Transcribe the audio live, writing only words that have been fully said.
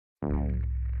Welcome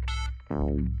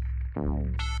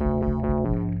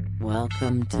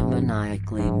to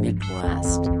Maniacally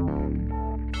Midwest,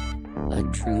 a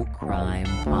true crime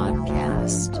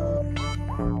podcast.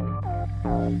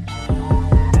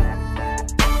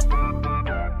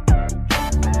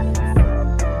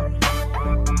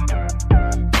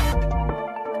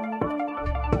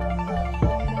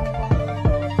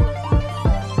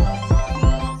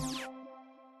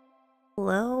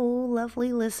 Hello,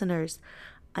 lovely listeners.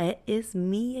 It is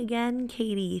me again,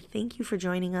 Katie. Thank you for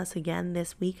joining us again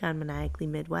this week on Maniacally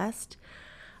Midwest.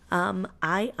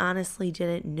 I honestly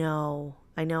didn't know.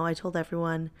 I know I told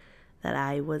everyone that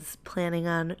I was planning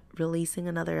on releasing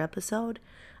another episode,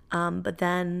 but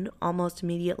then almost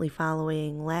immediately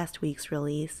following last week's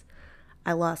release,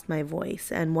 I lost my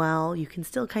voice. And while you can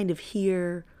still kind of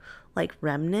hear like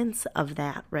remnants of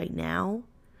that right now,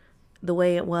 the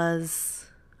way it was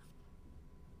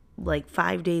like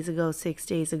 5 days ago, 6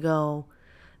 days ago,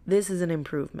 this is an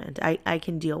improvement. I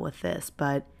can deal with this,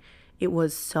 but it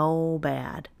was so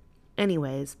bad.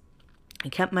 Anyways, I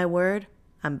kept my word.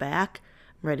 I'm back.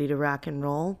 I'm ready to rock and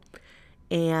roll.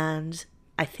 And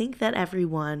I think that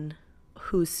everyone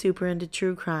who's super into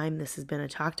true crime, this has been a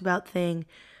talked about thing.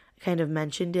 I kind of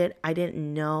mentioned it. I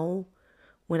didn't know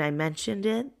when I mentioned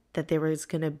it that there was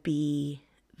going to be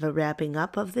the wrapping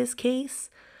up of this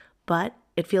case, but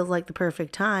it feels like the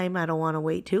perfect time. I don't want to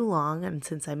wait too long, and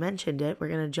since I mentioned it, we're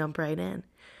going to jump right in.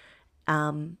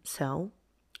 So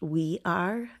we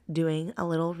are doing a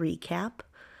little recap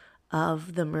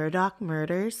of the Murdaugh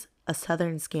murders, A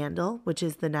Southern Scandal, which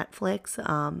is the Netflix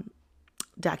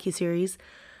docuseries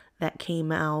that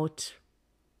came out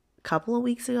a couple of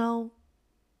weeks ago,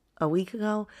 a week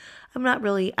ago.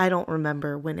 I don't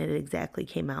remember when it exactly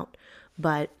came out,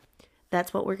 but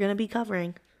that's what we're going to be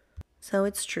covering. So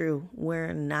it's true,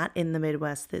 we're not in the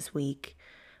Midwest this week.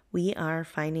 We are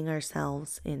finding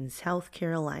ourselves in South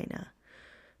Carolina.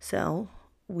 So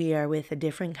we are with a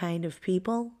different kind of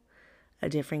people, a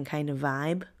different kind of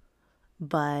vibe,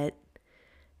 but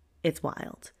it's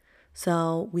wild.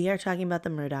 So we are talking about the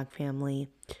Murdaugh family.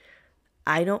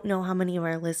 I don't know how many of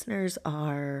our listeners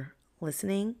are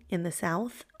listening in the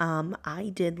South.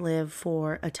 I did live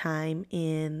for a time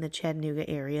in the Chattanooga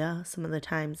area, some of the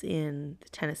times in the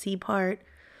Tennessee part,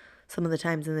 some of the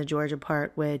times in the Georgia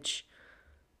part, which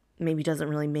maybe doesn't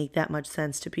really make that much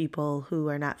sense to people who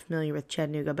are not familiar with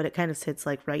Chattanooga, but it kind of sits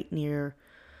like right near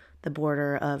the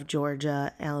border of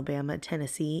Georgia, Alabama,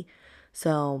 Tennessee.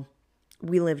 So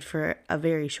we lived for a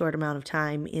very short amount of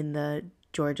time in the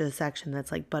Georgia section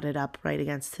that's like butted up right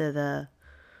against to the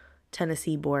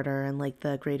Tennessee border and like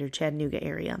the greater Chattanooga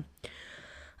area.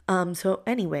 So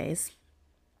anyways,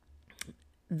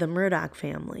 the Murdaugh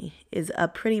family is a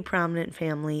pretty prominent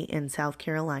family in South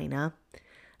Carolina.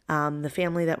 The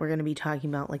family that we're going to be talking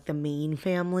about, like the main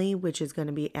family, which is going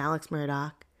to be Alex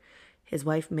Murdaugh, his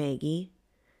wife Maggie,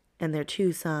 and their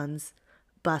two sons,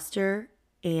 Buster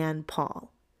and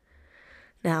Paul.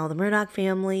 Now, the Murdaugh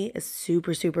family is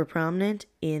super, super prominent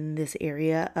in this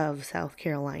area of South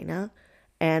Carolina.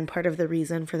 And part of the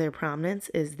reason for their prominence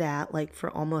is that, like, for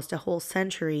almost a whole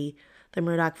century, the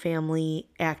Murdaugh family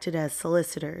acted as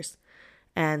solicitors.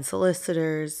 And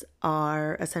solicitors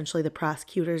are essentially the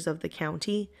prosecutors of the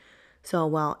county. So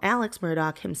while Alex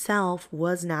Murdaugh himself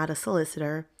was not a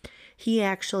solicitor, he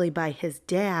actually, by his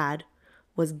dad,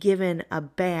 was given a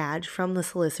badge from the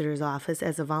solicitor's office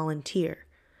as a volunteer.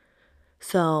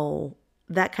 So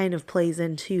that kind of plays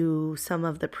into some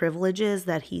of the privileges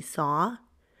that he saw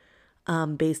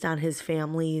based on his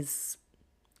family's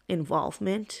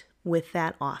involvement with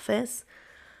that office.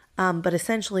 But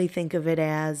essentially think of it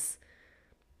as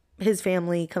his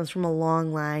family comes from a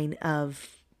long line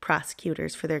of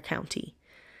prosecutors for their county.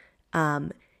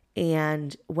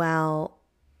 And while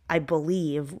I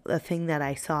believe the thing that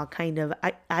I saw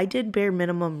I did bare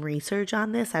minimum research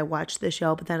on this. I watched the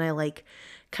show, but then I like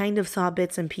kind of saw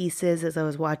bits and pieces as I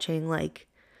was watching like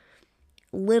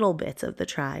little bits of the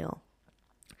trial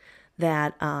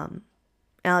that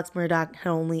Alex Murdaugh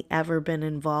had only ever been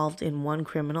involved in one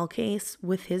criminal case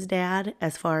with his dad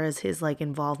as far as his like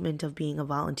involvement of being a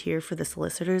volunteer for the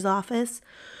solicitor's office,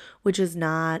 which is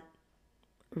not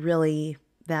really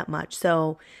that much.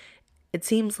 So it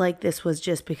seems like this was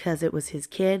just because it was his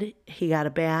kid, he got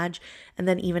a badge, and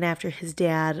then even after his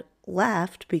dad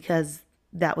left, because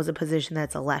that was a position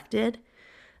that's elected,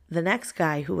 the next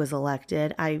guy who was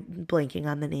elected, I'm blanking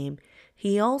on the name,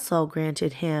 he also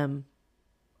granted him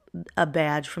a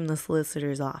badge from the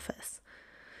solicitor's office.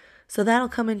 So that'll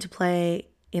come into play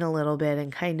in a little bit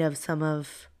and kind of some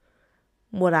of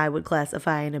what I would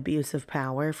classify an abuse of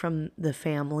power from the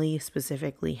family,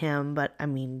 specifically him, but I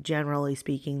mean, generally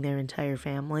speaking, their entire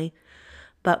family.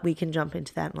 But we can jump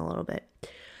into that in a little bit.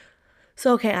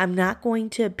 So, okay, I'm not going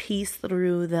to piece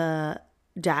through the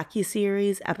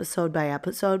docuseries episode by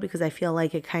episode because I feel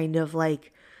like it kind of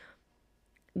like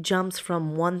jumps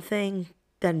from one thing,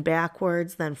 then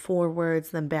backwards, then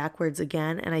forwards, then backwards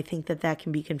again. And I think that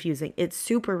can be confusing. It's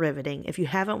super riveting. If you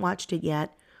haven't watched it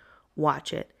yet,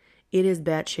 watch it. It is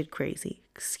batshit crazy.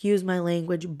 Excuse my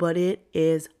language, but it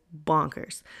is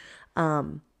bonkers.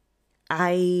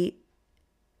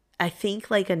 I think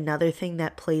like another thing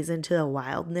that plays into the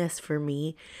wildness for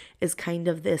me is kind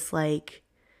of this like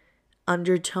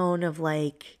undertone of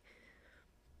like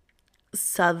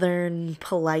Southern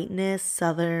politeness,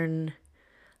 Southern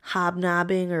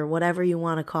hobnobbing, or whatever you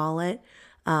want to call it.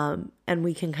 And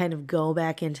we can kind of go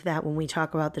back into that when we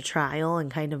talk about the trial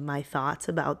and kind of my thoughts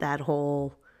about that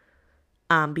whole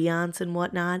ambiance and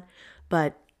whatnot.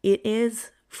 But it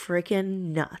is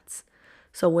freaking nuts.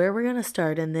 So where we're going to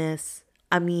start in this,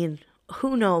 I mean,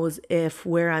 who knows if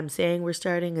where I'm saying we're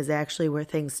starting is actually where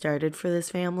things started for this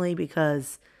family,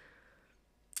 because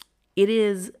it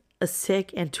is a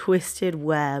sick and twisted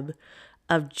web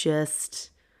of just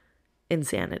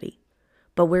insanity.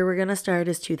 But where we're going to start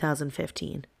is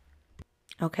 2015.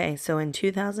 Okay, so in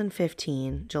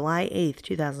 2015, July 8th,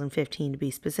 2015 to be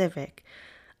specific,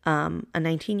 a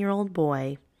 19-year-old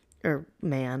boy, or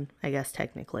man, I guess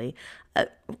technically,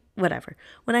 whatever.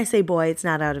 When I say boy, it's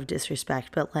not out of disrespect,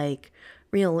 but like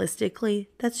realistically,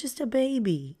 that's just a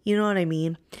baby. You know what I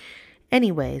mean?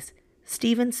 Anyways,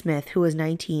 Stephen Smith, who was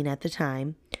 19 at the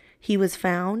time, he was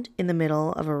found in the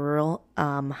middle of a rural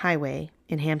highway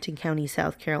in Hampton County,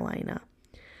 South Carolina.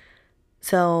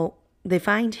 So they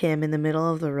find him in the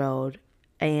middle of the road,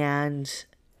 and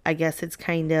I guess it's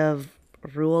kind of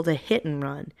ruled a hit and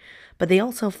run. But they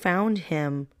also found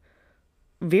him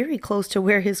very close to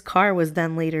where his car was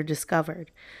then later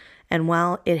discovered. And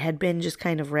while it had been just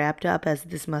kind of wrapped up as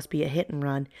this must be a hit and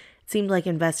run, it seemed like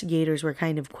investigators were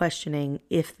kind of questioning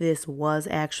if this was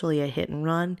actually a hit and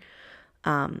run.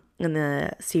 In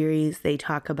the series, they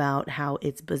talk about how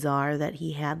it's bizarre that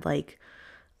he had like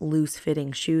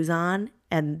loose-fitting shoes on,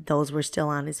 and those were still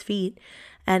on his feet.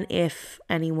 And if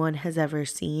anyone has ever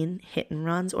seen hit and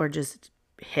runs or just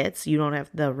hits, you don't have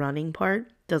the running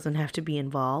part, doesn't have to be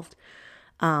involved.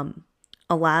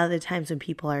 A lot of the times when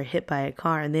people are hit by a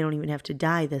car, and they don't even have to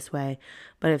die this way,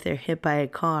 but if they're hit by a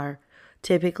car,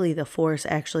 typically the force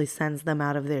actually sends them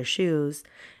out of their shoes.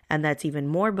 And that's even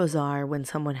more bizarre when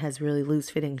someone has really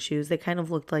loose-fitting shoes. They kind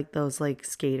of looked like those like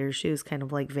skater shoes, kind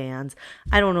of like Vans.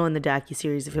 I don't know in the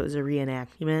docuseries if it was a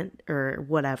reenactment or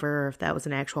whatever, or if that was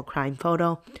an actual crime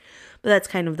photo. But that's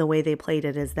kind of the way they played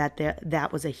it, is that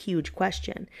that was a huge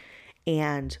question.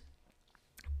 And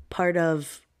part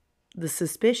of the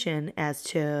suspicion as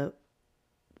to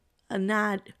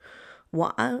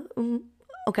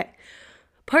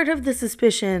part of the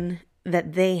suspicion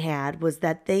that they had was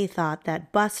that they thought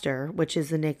that Buster, which is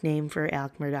the nickname for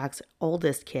Alec Murdaugh's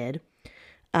oldest kid,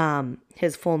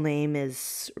 his full name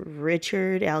is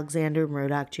Richard Alexander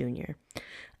Murdaugh Jr.,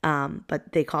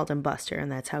 but they called him Buster, and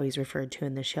that's how he's referred to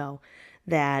in the show,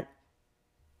 that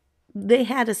they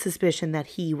had a suspicion that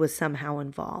he was somehow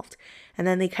involved. And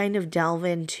then they kind of delve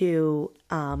into,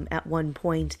 at one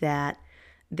point, that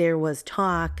there was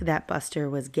talk that Buster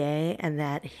was gay and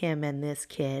that him and this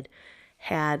kid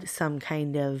had some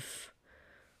kind of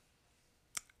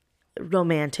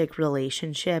romantic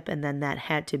relationship, and then that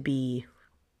had to be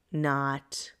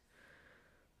not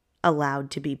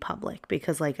allowed to be public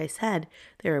because, like I said,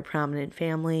 they're a prominent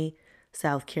family,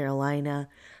 South Carolina.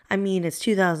 I mean, it's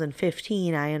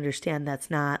 2015. I understand that's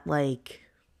not like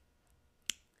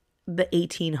the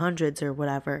 1800s or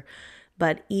whatever,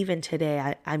 but even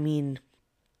today, I mean,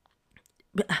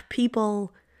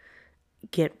 people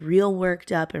get real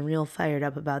worked up and real fired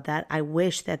up about that. I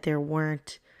wish that there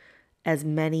weren't as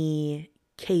many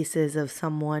cases of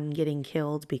someone getting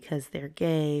killed because they're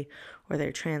gay or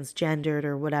they're transgendered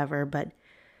or whatever, but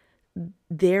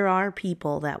there are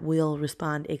people that will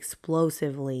respond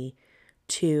explosively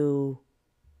to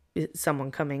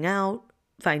someone coming out,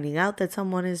 finding out that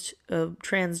someone is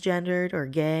transgendered or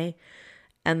gay.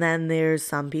 And then there's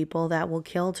some people that will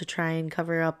kill to try and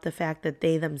cover up the fact that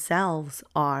they themselves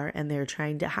are, and they're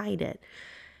trying to hide it.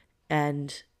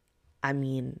 And I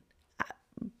mean,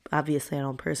 obviously I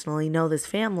don't personally know this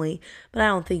family, but I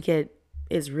don't think it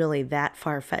is really that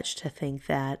far-fetched to think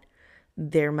that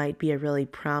there might be a really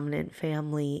prominent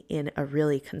family in a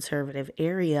really conservative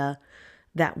area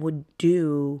that would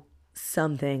do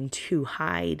something to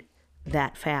hide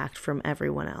that fact from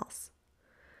everyone else.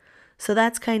 So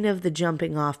that's kind of the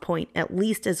jumping off point, at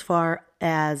least as far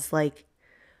as like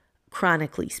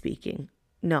chronically speaking.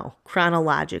 No,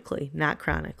 chronologically, not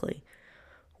chronically.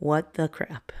 What the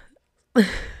crap?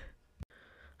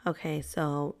 Okay,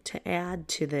 so to add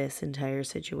to this entire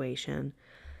situation,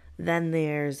 then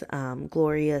there's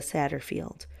Gloria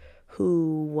Satterfield,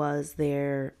 who was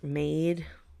their maid,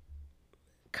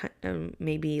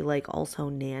 maybe like also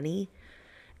nanny.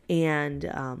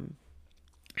 And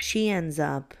she ends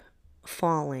up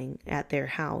falling at their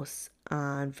house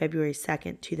on February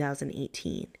 2nd,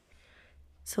 2018.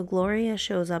 So Gloria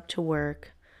shows up to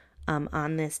work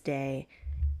on this day,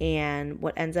 and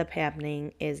what ends up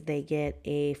happening is they get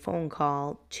a phone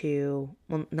call to,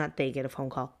 well, not they get a phone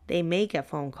call, they make a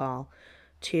phone call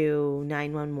to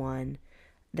 911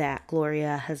 that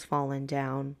Gloria has fallen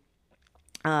down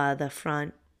the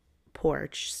front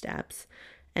porch steps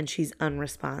and she's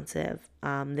unresponsive.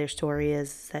 Their story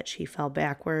is that she fell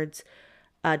backwards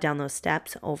down those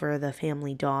steps over the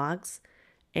family dogs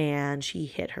and she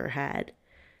hit her head.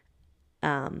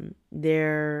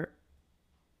 There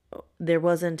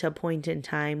wasn't a point in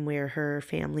time where her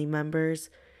family members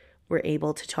were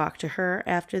able to talk to her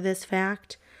after this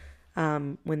fact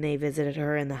when they visited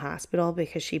her in the hospital,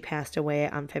 because she passed away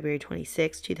on February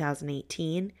 26,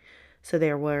 2018. So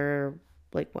there were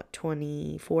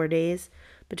 24 days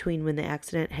between when the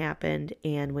accident happened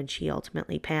and when she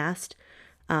ultimately passed.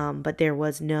 But there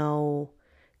was no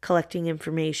collecting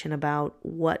information about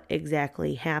what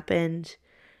exactly happened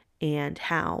and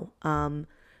how.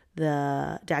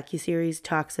 The docuseries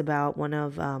talks about one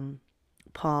of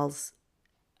Paul's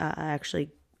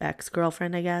actually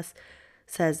ex-girlfriend, I guess,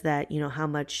 says that, how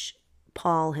much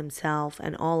Paul himself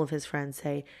and all of his friends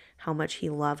say how much he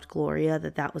loved Gloria,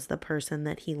 that was the person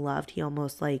that he loved. He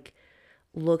almost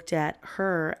looked at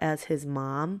her as his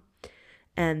mom,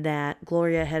 and that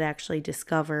Gloria had actually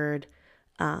discovered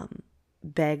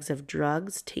bags of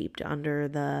drugs taped under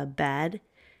the bed,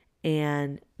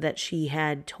 and that she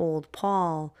had told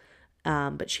Paul,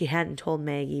 but she hadn't told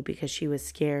Maggie because she was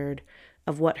scared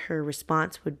of what her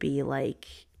response would be, like,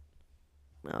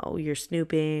 oh, you're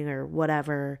snooping or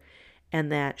whatever. And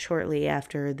that shortly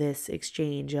after this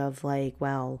exchange of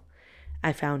well,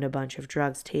 I found a bunch of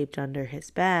drugs taped under his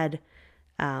bed,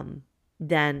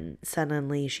 then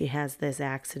suddenly she has this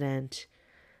accident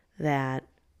that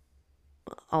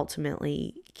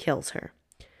ultimately kills her.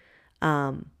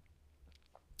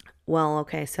 Well,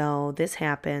 okay, so this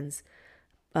happens.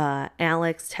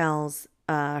 Alex tells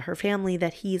her family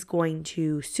that he's going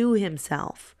to sue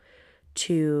himself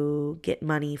to get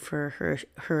money for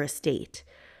her estate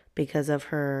because of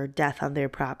her death on their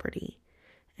property.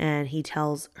 And he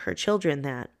tells her children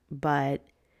that, but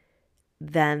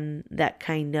then that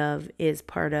kind of is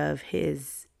part of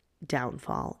his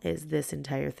downfall, is this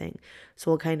entire thing. So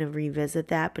we'll kind of revisit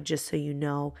that, but just so you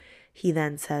know, he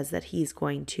then says that he's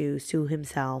going to sue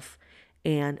himself,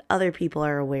 and other people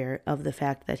are aware of the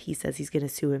fact that he says he's going to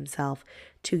sue himself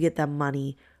to get them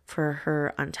money for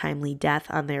her untimely death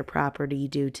on their property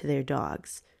due to their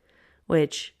dogs,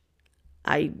 which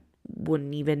I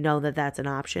wouldn't even know that that's an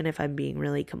option if I'm being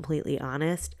really completely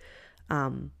honest.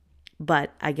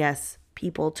 But I guess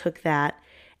people took that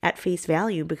at face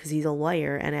value because he's a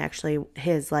lawyer, and actually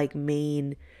his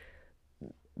main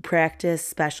practice,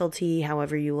 specialty,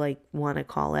 however you want to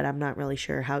call it, I'm not really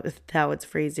sure how it's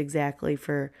phrased exactly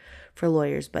for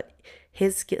lawyers, but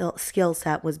his skill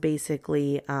set was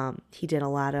basically he did a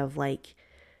lot of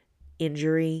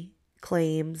injury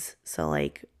claims, so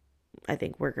I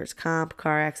think workers' comp,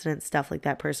 car accidents, stuff like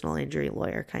that, personal injury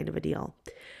lawyer kind of a deal.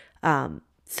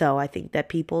 So I think that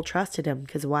people trusted him,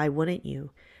 because why wouldn't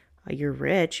you? You're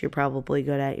rich, you're probably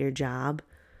good at your job,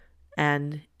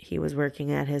 and he was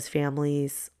working at his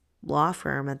family's law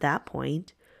firm at that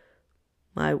point.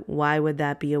 Why would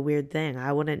that be a weird thing?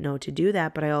 I wouldn't know to do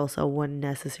that, but I also wouldn't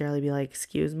necessarily be like,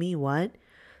 excuse me, what?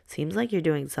 Seems like you're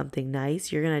doing something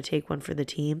nice. You're going to take one for the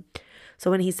team. So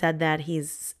when he said that,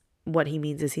 what he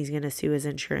means is he's going to sue his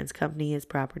insurance company, his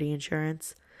property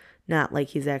insurance. Not like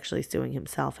he's actually suing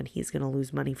himself and he's going to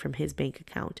lose money from his bank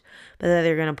account, but that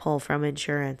they're going to pull from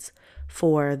insurance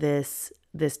for this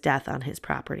death on his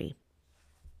property.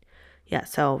 Yeah,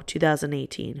 so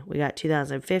 2018. We got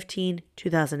 2015,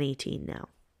 2018 now.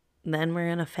 Then we're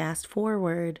going to fast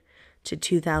forward to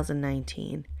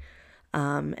 2019.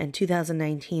 And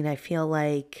 2019, I feel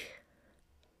like...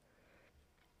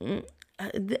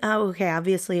 okay,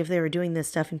 obviously if they were doing this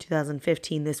stuff in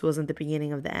 2015, this wasn't the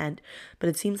beginning of the end. But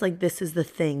it seems like this is the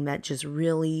thing that just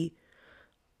really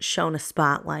shone a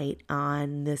spotlight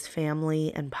on this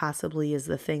family, and possibly is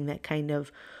the thing that kind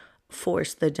of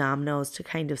forced the dominoes to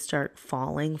kind of start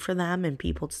falling for them and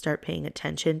people to start paying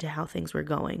attention to how things were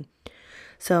going.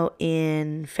 So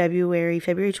in February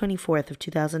 24th of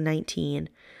 2019,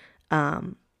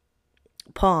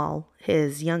 Paul,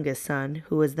 his youngest son,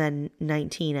 who was then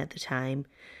 19 at the time,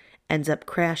 ends up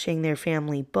crashing their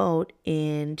family boat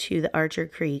into the Archer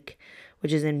Creek,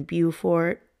 which is in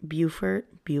Beaufort,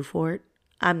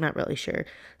 I'm not really sure,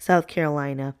 South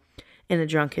Carolina, in a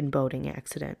drunken boating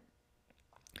accident.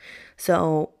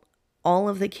 So all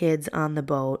of the kids on the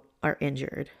boat are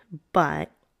injured,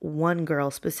 but one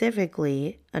girl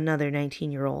specifically, another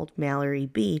 19-year-old, Mallory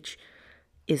Beach,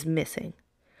 is missing.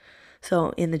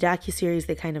 So in the docuseries,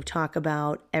 they kind of talk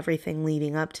about everything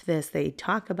leading up to this. They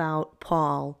talk about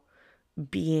Paul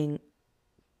being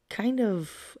kind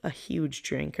of a huge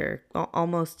drinker,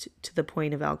 almost to the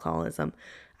point of alcoholism.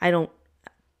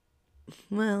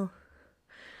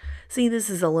 See, this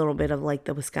is a little bit of like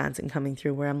the Wisconsin coming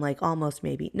through where I'm like, almost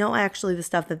maybe. No, actually, the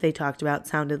stuff that they talked about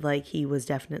sounded like he was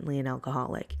definitely an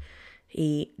alcoholic.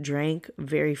 He drank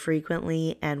very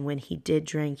frequently, and when he did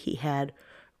drink, he had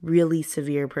really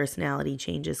severe personality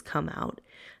changes come out.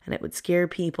 And it would scare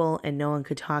people, and no one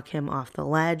could talk him off the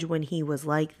ledge when he was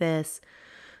like this.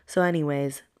 So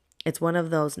anyways, it's one of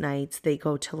those nights they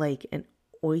go to like an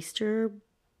oyster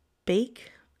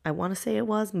bake. I want to say it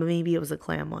was, maybe it was a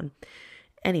clam one.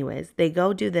 Anyways, they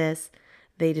go do this.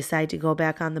 They decide to go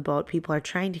back on the boat. People are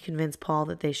trying to convince Paul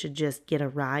that they should just get a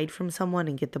ride from someone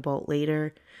and get the boat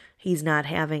later. He's not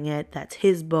having it. That's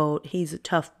his boat. He's a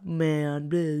tough man.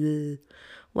 Blah, blah.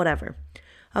 Whatever.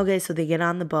 Okay, so they get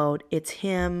on the boat. It's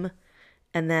him,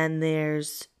 and then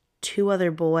there's 2 other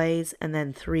boys, and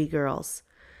then 3 girls.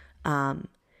 And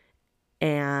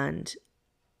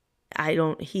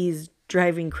he's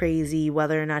driving crazy,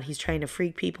 whether or not he's trying to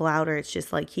freak people out or it's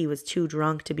just like he was too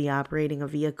drunk to be operating a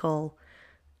vehicle.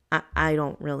 I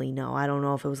don't really know. I don't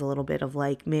know if it was a little bit of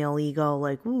like male ego,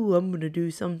 like, ooh, I'm going to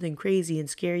do something crazy and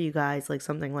scare you guys, like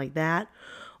something like that.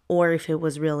 Or if it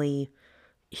was really,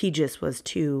 he just was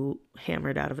too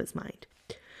hammered out of his mind.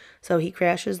 So he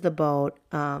crashes the boat.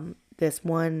 This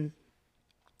one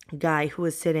guy who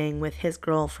was sitting with his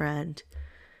girlfriend,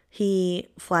 he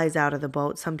flies out of the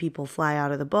boat. Some people fly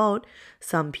out of the boat.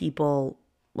 Some people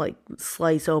like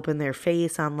slice open their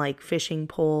face on like fishing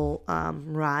pole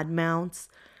rod mounts.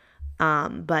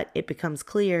 But it becomes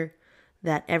clear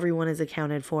that everyone is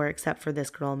accounted for except for this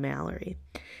girl, Mallory.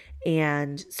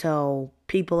 And so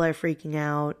people are freaking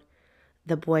out.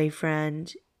 The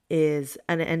boyfriend is,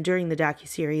 and during the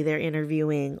docuseries, they're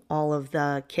interviewing all of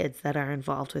the kids that are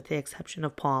involved with the exception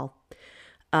of Paul.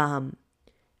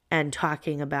 And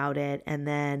talking about it. And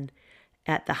then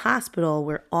at the hospital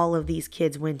where all of these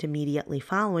kids went immediately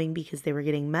following because they were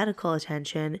getting medical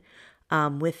attention,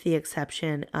 with the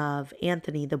exception of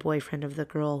Anthony, the boyfriend of the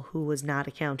girl who was not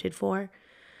accounted for.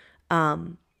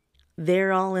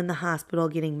 They're all in the hospital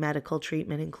getting medical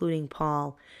treatment, including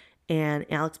Paul, and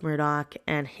Alex Murdaugh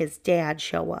and his dad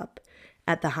show up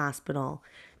at the hospital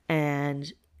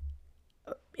and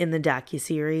in the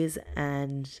docuseries,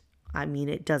 and I mean,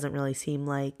 it doesn't really seem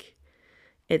like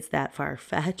it's that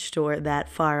far-fetched or that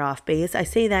far off base. I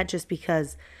say that just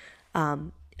because I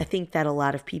think that a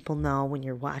lot of people know when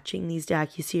you're watching these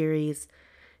docuseries,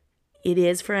 it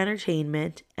is for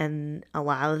entertainment, and a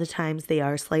lot of the times they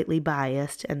are slightly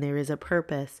biased, and there is a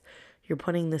purpose. You're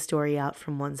putting the story out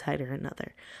from one side or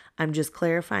another. I'm just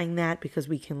clarifying that because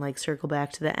we can like circle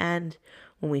back to the end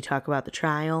when we talk about the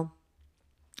trial.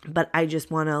 But I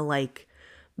just want to like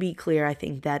be clear. I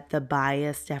think that the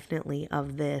bias definitely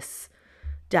of this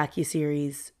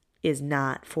docuseries is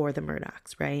not for the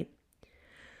Murdaughs, right?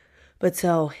 But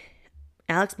so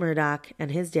Alex Murdaugh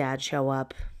and his dad show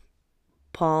up.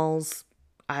 Paul's,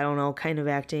 I don't know, kind of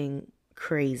acting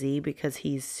crazy because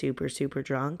he's super, super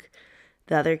drunk.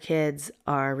 The other kids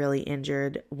are really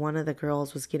injured. One of the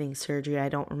girls was getting surgery. I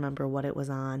don't remember what it was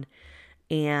on.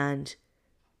 And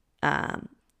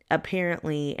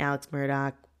apparently Alex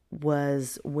Murdaugh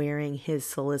was wearing his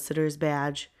solicitor's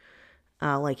badge,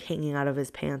 like hanging out of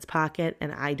his pants pocket.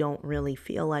 And I don't really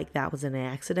feel like that was an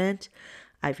accident.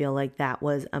 I feel like that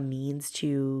was a means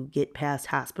to get past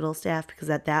hospital staff because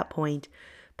at that point,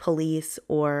 police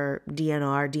or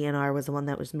DNR was the one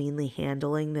that was mainly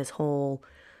handling this whole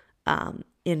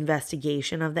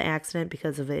investigation of the accident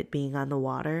because of it being on the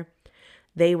water.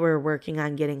 They were working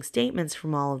on getting statements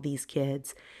from all of these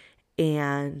kids,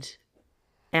 and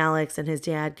Alex and his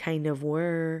dad kind of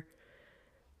were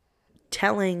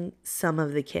telling some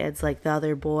of the kids, like the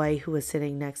other boy who was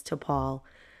sitting next to Paul,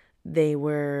 they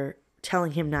were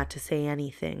telling him not to say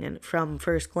anything. And from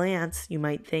first glance, you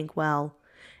might think, well,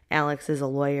 Alex is a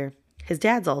lawyer. His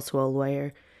dad's also a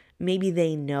lawyer. maybe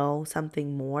they know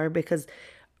something more, because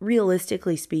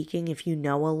realistically speaking, if you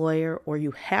know a lawyer or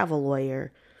you have a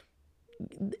lawyer,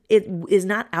 it is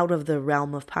not out of the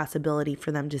realm of possibility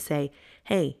for them to say,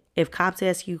 hey, if cops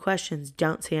ask you questions,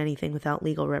 don't say anything without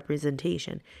legal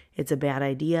representation. It's a bad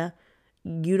idea.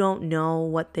 You don't know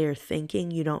what they're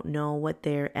thinking. You don't know what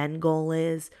their end goal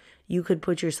is. You could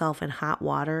put yourself in hot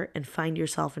water and find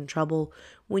yourself in trouble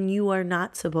when you are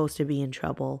not supposed to be in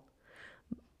trouble.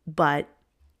 But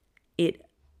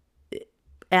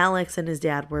Alex and his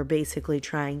dad were basically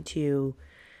trying to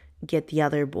get the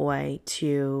other boy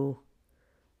to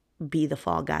be the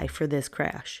fall guy for this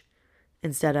crash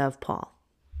instead of Paul.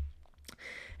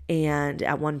 And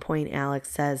at one point,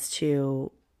 Alex says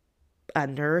to a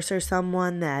nurse or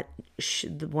someone that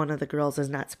one of the girls is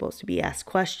not supposed to be asked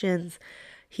questions.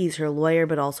 He's her lawyer,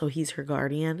 but also he's her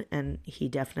guardian, and he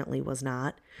definitely was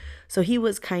not. So he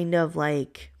was kind of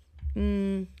like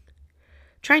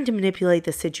trying to manipulate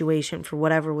the situation for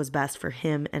whatever was best for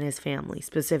him and his family,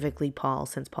 specifically Paul,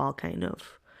 since Paul kind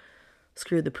of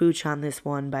screwed the pooch on this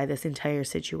one by this entire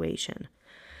situation.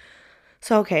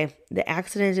 So, okay, the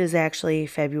accident is actually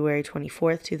February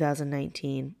 24th,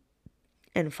 2019.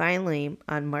 And finally,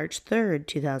 on March 3rd,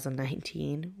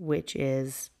 2019, which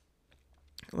is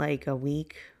like a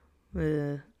week,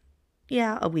 a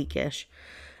weekish,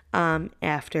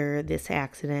 after this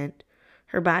accident,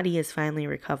 her body is finally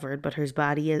recovered, but her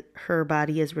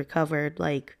body is recovered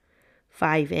like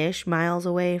 5-ish miles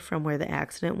away from where the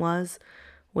accident was,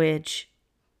 which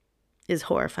is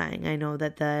horrifying. I know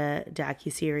that the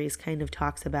docuseries kind of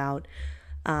talks about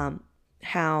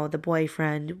how the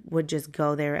boyfriend would just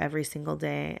go there every single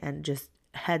day and just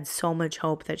had so much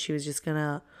hope that she was just going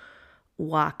to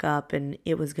walk up and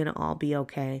it was going to all be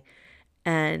okay.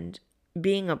 And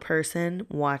being a person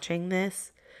watching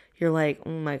this, you're like,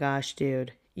 oh my gosh,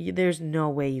 dude, there's no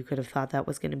way you could have thought that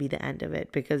was going to be the end of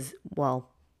it, because, well,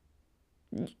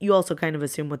 you also kind of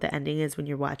assume what the ending is when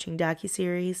you're watching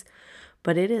docuseries,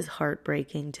 but it is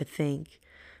heartbreaking to think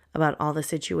about all the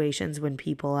situations when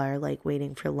people are like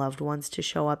waiting for loved ones to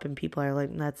show up and people are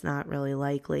like, that's not really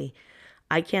likely.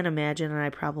 I can't imagine, and I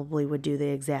probably would do the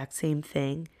exact same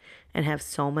thing and have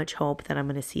so much hope that I'm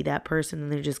going to see that person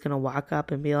and they're just going to walk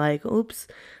up and be like, oops,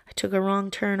 I took a wrong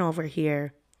turn over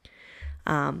here.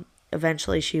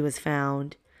 Eventually she was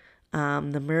found. The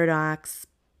Murdaughs,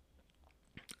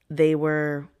 they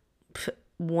were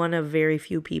one of very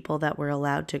few people that were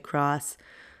allowed to cross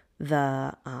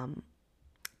the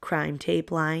crime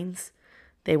tape lines.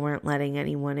 They weren't letting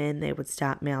anyone in. They would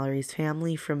stop Mallory's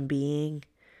family from being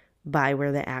by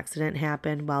where the accident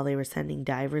happened while they were sending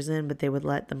divers in, but they would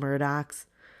let the Murdaughs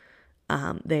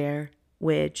there,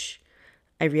 which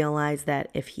I realize that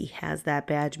if he has that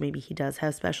badge, maybe he does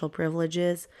have special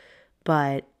privileges,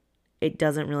 but it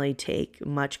doesn't really take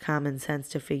much common sense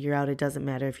to figure out it doesn't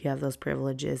matter if you have those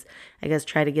privileges. I guess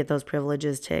try to get those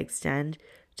privileges to extend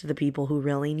to the people who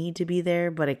really need to be there,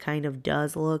 but it kind of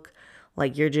does look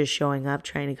like you're just showing up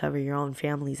trying to cover your own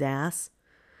family's ass.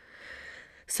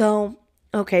 So,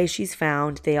 okay, she's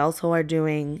found. They also are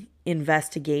doing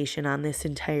investigation on this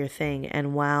entire thing,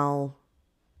 and while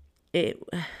a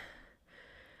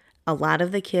lot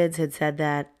of the kids had said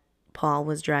that Paul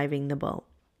was driving the boat,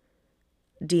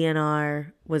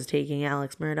 DNR was taking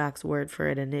Alex Murdaugh's word for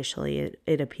it initially,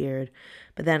 it appeared.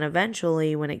 But then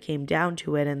eventually, when it came down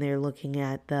to it and they're looking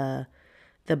at the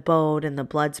boat and the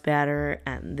blood spatter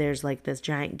and there's like this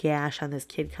giant gash on this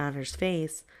kid Connor's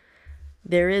face,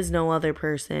 there is no other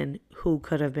person who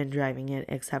could have been driving it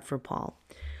except for Paul.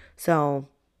 So,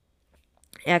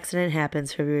 accident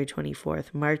happens February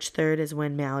 24th. March 3rd is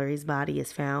when Mallory's body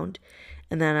is found.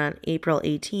 And then on April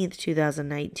 18th,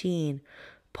 2019...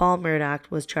 Paul Murdaugh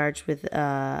was charged with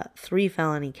 3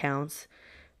 felony counts,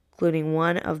 including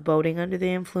 1 of boating under the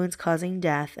influence causing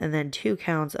death, and then 2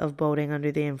 counts of boating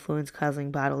under the influence causing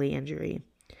bodily injury.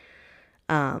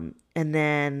 And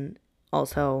then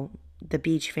also the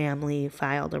Beach family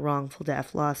filed a wrongful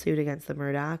death lawsuit against the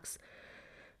Murdaughs.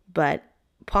 But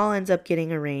Paul ends up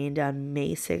getting arraigned on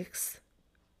May 6th,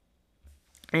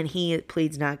 and he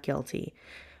pleads not guilty.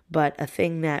 But a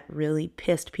thing that really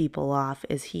pissed people off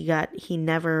is he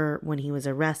never, when he was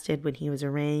arrested, when he was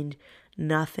arraigned,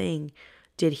 nothing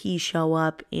did he show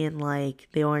up in like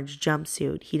the orange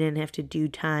jumpsuit. He didn't have to do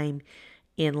time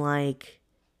in like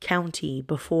county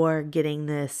before getting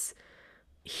this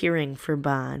hearing for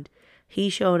bond. He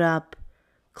showed up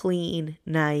clean,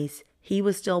 nice. He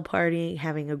was still partying,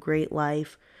 having a great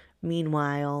life.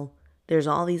 Meanwhile, there's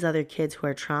all these other kids who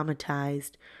are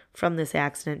traumatized from this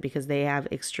accident because they have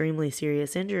extremely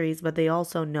serious injuries, but they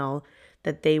also know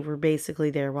that they were basically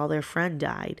there while their friend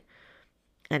died.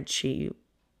 And she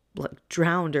like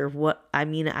drowned or what. I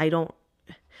mean,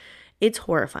 it's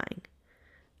horrifying.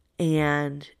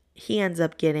 And he ends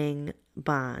up getting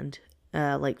bond,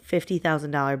 like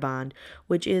 $50,000 bond,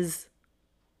 which is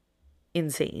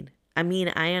insane. I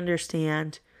mean, I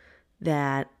understand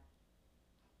that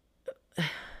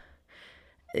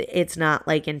it's not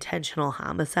like intentional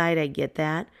homicide. I get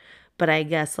that. But I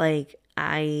guess like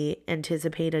I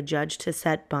anticipate a judge to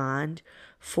set bond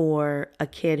for a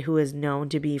kid who is known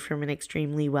to be from an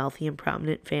extremely wealthy and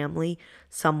prominent family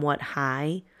somewhat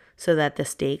high, so that the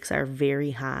stakes are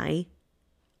very high.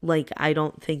 Like, I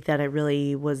don't think that it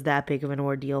really was that big of an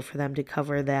ordeal for them to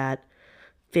cover that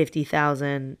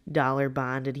 $50,000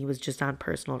 bond, and he was just on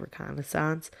personal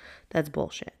reconnaissance. That's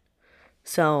bullshit.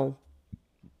 So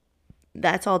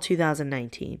that's all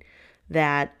 2019.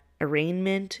 That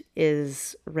arraignment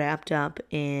is wrapped up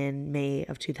in May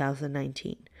of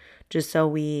 2019, just so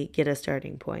we get a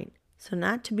starting point. So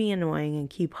not to be annoying and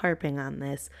keep harping on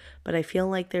this, but I feel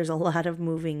like there's a lot of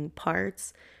moving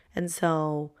parts. And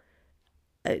so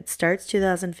it starts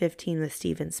 2015 with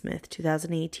Stephen Smith.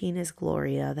 2018 is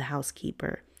Gloria, the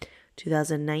housekeeper.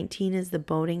 2019 is the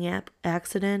boating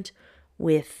accident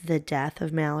with the death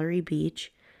of Mallory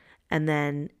Beach. And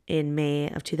then in May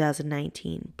of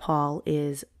 2019, Paul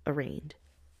is arraigned.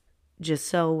 Just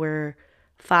so we're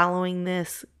following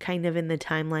this kind of in the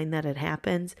timeline that it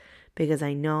happens, because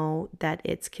I know that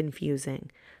it's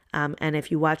confusing. And if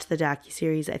you watch the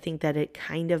docuseries, I think that it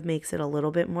kind of makes it a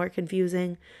little bit more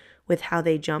confusing with how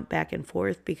they jump back and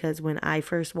forth, because when I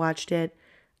first watched it,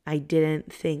 I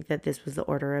didn't think that this was the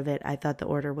order of it. I thought the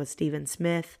order was Stephen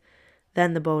Smith,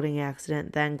 then the boating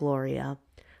accident, then Gloria.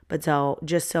 But so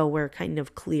just so we're kind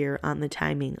of clear on the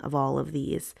timing of all of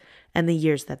these and the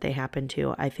years that they happen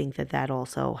to, I think that that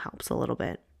also helps a little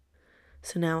bit.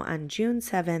 So now on June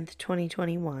 7th,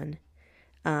 2021,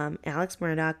 Alex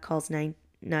Murdaugh calls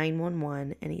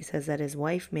 911, and he says that his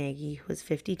wife Maggie, who was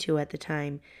 52 at the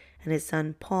time, and his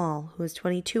son Paul, who was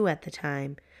 22 at the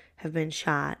time, have been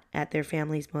shot at their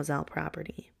family's Moselle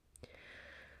property.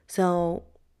 So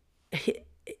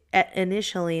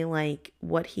initially, like,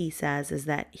 what he says is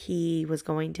that he was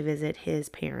going to visit his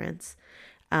parents,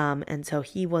 and so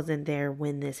he wasn't there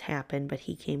when this happened, but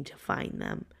he came to find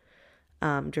them.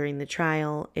 During the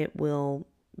trial, it will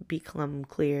become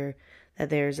clear that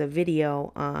there's a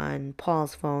video on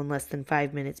Paul's phone less than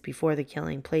 5 minutes before the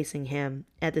killing, placing him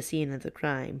at the scene of the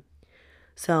crime.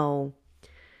 So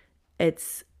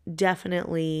it's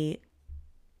definitely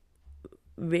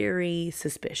very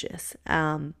suspicious.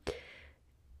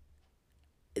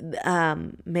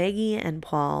 Maggie and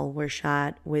Paul were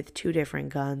shot with 2 different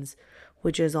guns,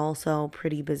 which is also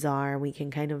pretty bizarre. We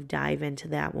can kind of dive into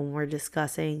that when we're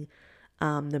discussing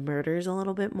the murders a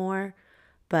little bit more.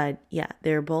 But yeah,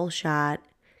 they're both shot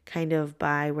kind of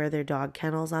by where their dog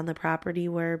kennels on the property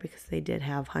were, because they did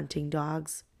have hunting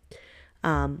dogs.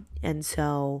 And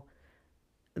so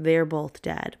they're both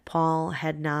dead. Paul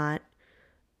had not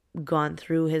gone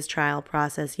through his trial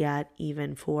process yet,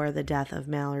 even for the death of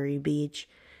Mallory Beach.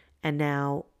 And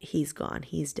now he's gone.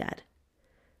 He's dead.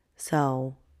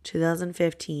 So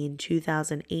 2015,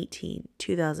 2018,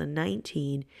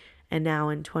 2019, and now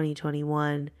in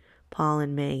 2021, Paul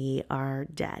and Maggie are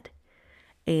dead.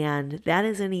 And that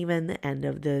isn't even the end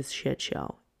of this shit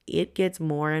show. It gets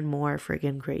more and more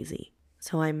friggin' crazy.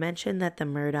 So I mentioned that the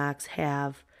Murdaughs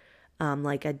have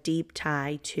like a deep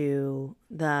tie to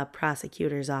the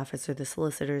prosecutor's office or the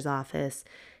solicitor's office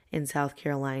in South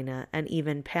Carolina, and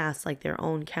even past like their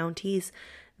own counties,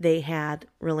 they had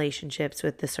relationships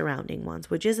with the surrounding ones,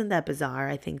 which isn't that bizarre.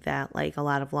 I think that like a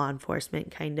lot of law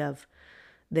enforcement kind of,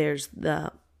 there's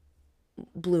the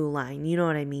blue line, you know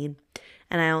what I mean?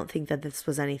 And I don't think that this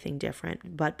was anything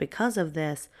different. But because of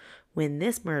this, when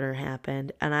this murder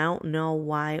happened, and I don't know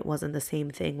why it wasn't the same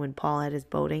thing when Paul had his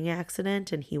boating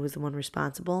accident and he was the one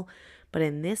responsible, but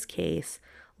in this case,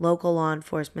 local law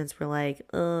enforcement were like,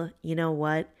 you know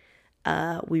what?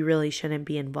 We really shouldn't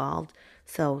be involved.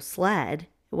 So SLED,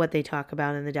 what they talk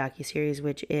about in the docuseries,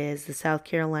 which is the South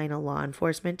Carolina Law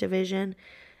Enforcement Division,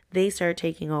 they start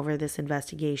taking over this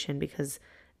investigation because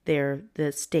they're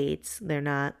the states. They're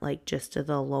not like just to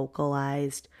the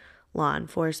localized law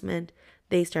enforcement.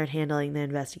 They start handling the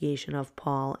investigation of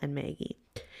Paul and Maggie.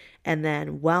 And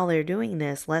then while they're doing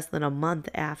this, less than a month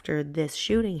after this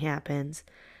shooting happens,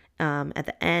 at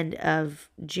the end of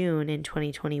June in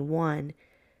 2021,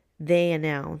 they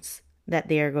announce that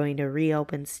they are going to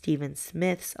reopen Stephen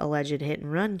Smith's alleged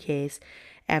hit-and-run case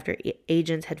after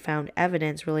agents had found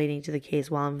evidence relating to the case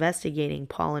while investigating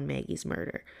Paul and Maggie's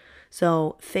murder.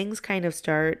 So things kind of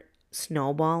start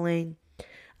snowballing.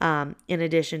 In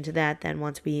addition to that, then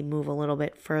once we move a little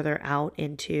bit further out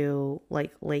into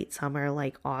like late summer,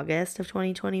 like August of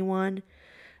 2021,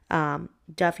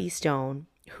 Duffy Stone,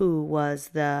 who was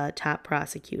the top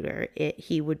prosecutor,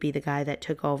 he would be the guy that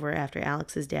took over after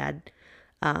Alex's dad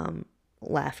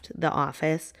left the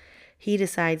office. He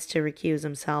decides to recuse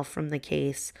himself from the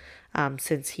case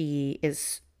since he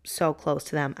is so close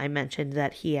to them. I mentioned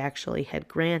that he actually had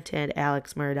granted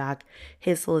Alex Murdaugh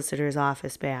his solicitor's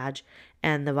office badge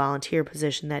and the volunteer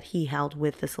position that he held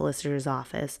with the solicitor's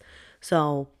office.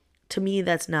 So to me,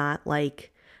 that's not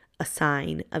like a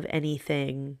sign of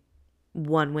anything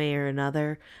one way or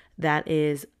another. That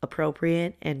is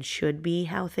appropriate and should be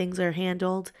how things are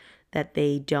handled, that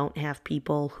they don't have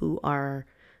people who are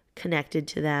connected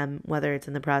to them, whether it's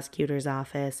in the prosecutor's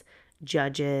office,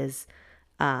 judges,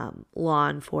 law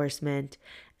enforcement.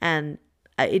 And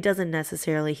it doesn't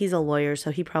necessarily, he's a lawyer,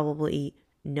 so he probably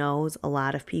knows a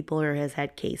lot of people or has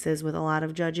had cases with a lot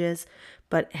of judges,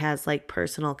 but has like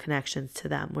personal connections to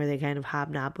them where they kind of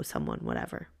hobnob with someone,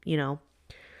 whatever, you know?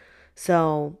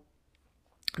 So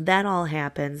that all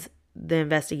happens. The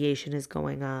investigation is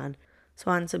going on. So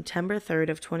on September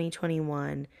 3rd of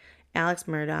 2021, Alex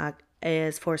Murdaugh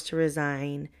is forced to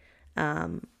resign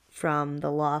from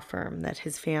the law firm that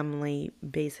his family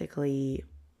basically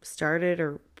started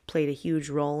or played a huge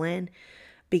role in,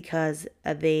 because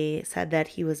they said that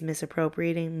he was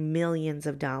misappropriating millions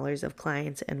of dollars of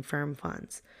clients and firm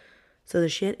funds. So the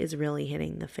shit is really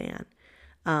hitting the fan.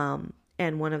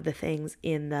 And one of the things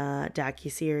in the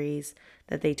docuseries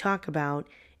that they talk about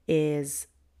is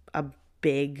a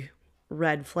big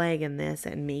red flag in this,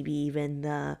 and maybe even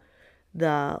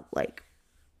the like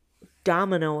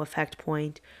domino effect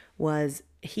point was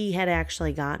he had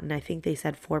actually gotten, I think they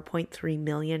said $4.3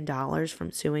 million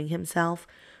from suing himself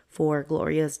for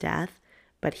Gloria's death,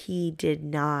 but he did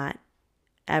not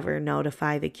ever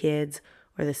notify the kids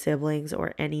or the siblings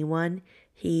or anyone.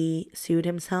 He sued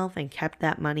himself and kept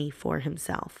that money for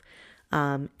himself.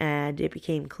 And it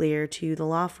became clear to the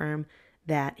law firm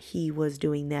that he was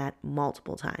doing that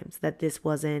multiple times, that this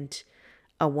wasn't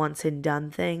a once and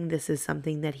done thing. This is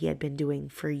something that he had been doing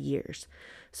for years.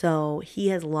 So he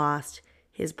has lost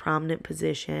his prominent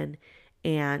position,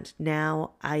 and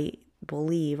now I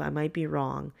believe, I might be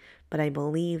wrong, but I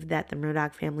believe that the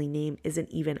Murdaugh family name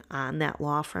isn't even on that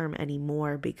law firm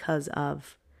anymore because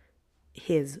of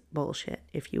his bullshit,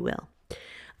 if you will.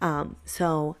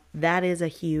 So that is a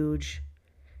huge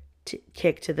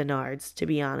kick to the nards, to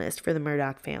be honest, for the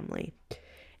Murdaugh family.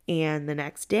 And the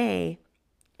next day,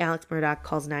 Alex Murdaugh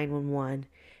calls 911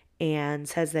 and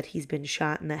says that he's been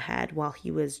shot in the head while he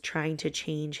was trying to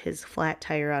change his flat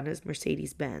tire on his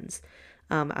Mercedes-Benz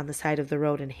on the side of the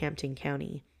road in Hampton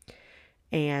County.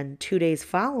 And 2 days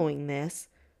following this,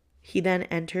 he then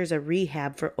enters a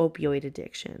rehab for opioid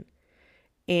addiction.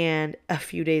 And a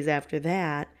few days after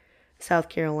that, South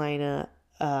Carolina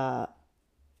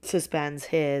suspends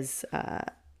his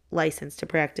license to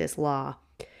practice law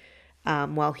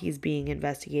while he's being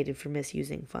investigated for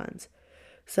misusing funds.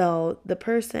 So the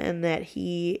person that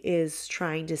he is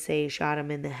trying to say shot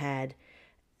him in the head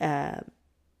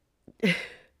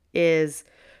is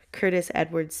Curtis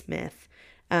Edward Smith.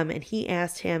 And he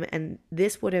asked him, and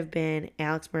this would have been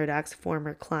Alex Murdaugh's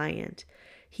former client,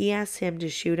 he asked him to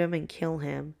shoot him and kill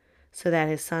him so that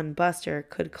his son Buster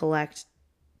could collect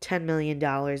 $10 million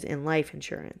in life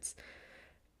insurance.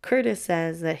 Curtis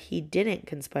says that he didn't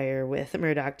conspire with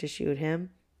Murdaugh to shoot him.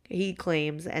 He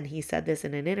claims, and he said this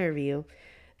in an interview,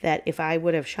 that if I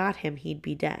would have shot him, he'd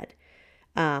be dead.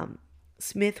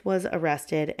 Smith was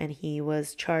arrested, and he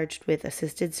was charged with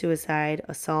assisted suicide,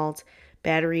 assault,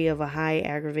 battery of a high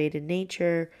aggravated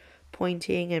nature,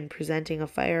 pointing and presenting a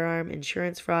firearm,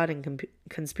 insurance fraud, and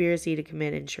conspiracy to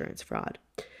commit insurance fraud.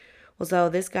 Well, so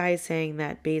this guy is saying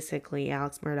that basically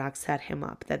Alex Murdaugh set him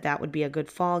up, that would be a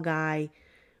good fall guy,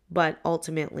 but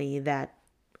ultimately that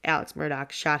Alex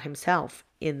Murdaugh shot himself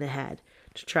in the head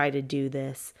to try to do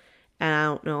this. And I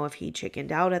don't know if he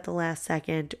chickened out at the last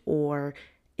second or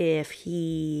if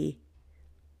he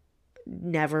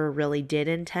never really did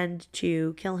intend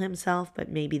to kill himself, but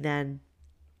maybe then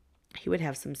he would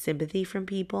have some sympathy from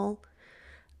people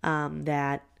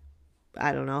that,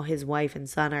 I don't know, his wife and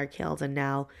son are killed and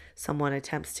now someone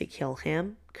attempts to kill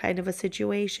him, kind of a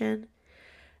situation.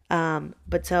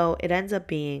 But so it ends up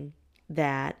being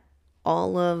that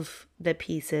all of the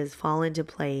pieces fall into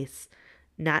place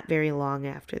not very long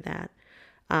after that.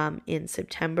 In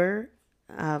September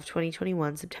of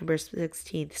 2021, September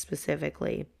 16th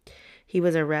specifically, he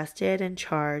was arrested and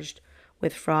charged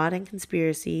with fraud and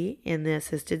conspiracy in the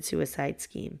assisted suicide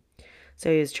scheme.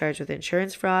 So he was charged with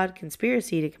insurance fraud,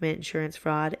 conspiracy to commit insurance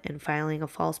fraud, and filing a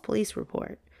false police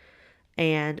report.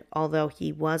 And although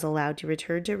he was allowed to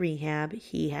return to rehab,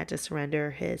 he had to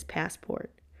surrender his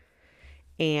passport.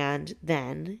 And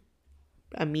then,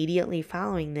 immediately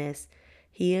following this,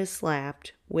 he is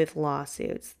slapped with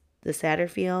lawsuits. The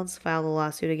Satterfields filed a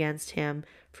lawsuit against him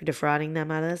for defrauding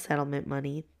them out of the settlement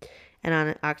money. And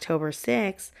on October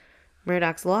 6th,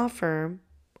 Murdaugh's law firm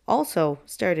also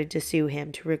started to sue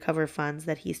him to recover funds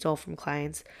that he stole from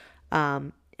clients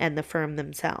and the firm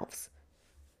themselves.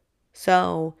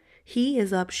 So he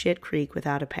is up shit creek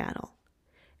without a paddle.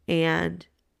 And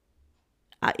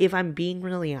if I'm being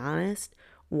really honest,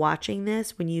 watching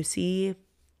this, when you see,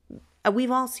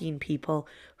 we've all seen people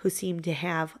who seem to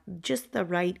have just the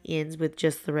right ins with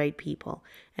just the right people.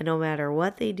 And no matter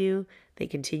what they do, they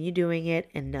continue doing it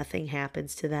and nothing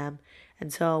happens to them.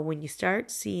 And so when you start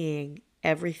seeing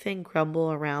everything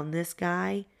crumble around this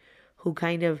guy who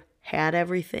kind of had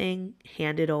everything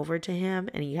handed over to him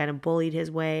and he kind of bullied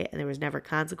his way and there was never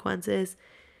consequences,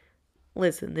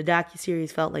 listen, the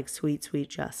docuseries felt like sweet, sweet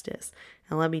justice.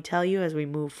 And let me tell you, as we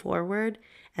move forward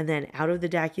and then out of the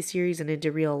docuseries and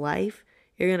into real life,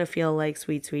 you're going to feel like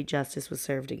sweet, sweet justice was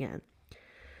served again.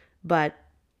 But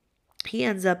he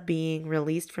ends up being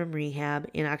released from rehab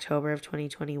in October of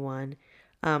 2021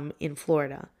 in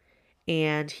Florida.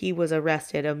 And he was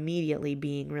arrested immediately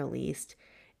being released.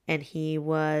 And he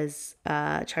was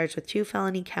charged with 2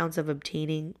 felony counts of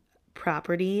obtaining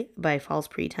property by false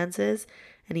pretenses.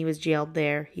 And he was jailed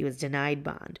there. He was denied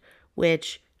bond,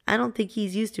 which I don't think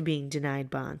he's used to being denied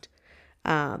bond.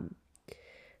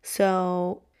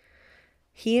 So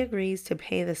he agrees to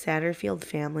pay the Satterfield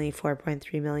family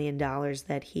 $4.3 million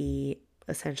that he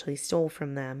essentially stole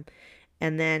from them.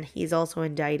 And then he's also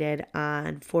indicted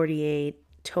on 48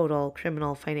 total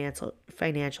criminal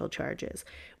financial charges,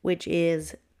 which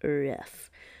is rough.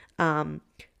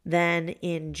 Then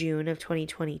in June of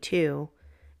 2022,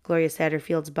 Gloria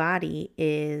Satterfield's body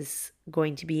is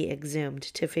going to be exhumed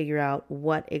to figure out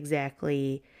what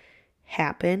exactly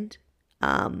happened,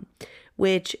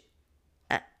 which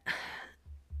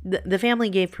the family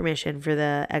gave permission for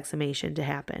the exhumation to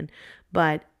happen.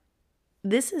 But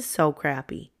this is so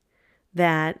crappy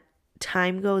that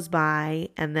time goes by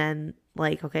and then,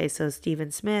 like, okay, so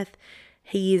Stephen Smith,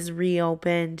 he's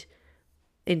reopened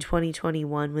in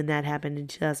 2021 when that happened in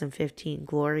 2015.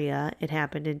 Gloria, it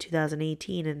happened in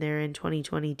 2018 and they're in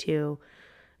 2022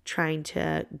 trying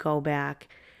to go back.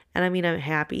 And I mean, I'm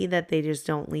happy that they just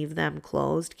don't leave them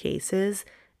closed cases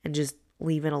and just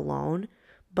leave it alone.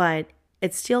 But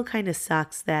it still kind of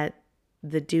sucks that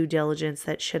the due diligence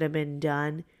that should have been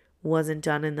done wasn't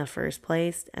done in the first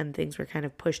place and things were kind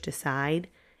of pushed aside.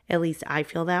 At least I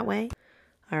feel that way.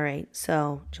 All right,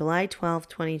 so July 12th,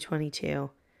 2022,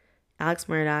 Alex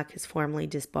Murdaugh is formally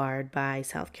disbarred by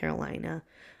South Carolina.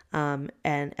 And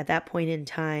at that point in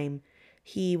time,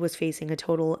 he was facing a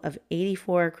total of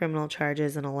 84 criminal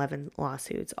charges and 11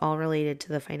 lawsuits, all related to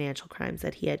the financial crimes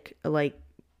that he had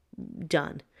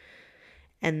done.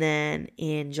 And then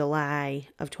in July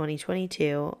of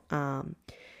 2022,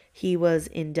 he was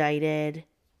indicted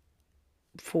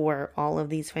for all of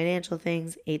these financial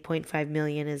things. $8.5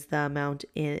 million is the amount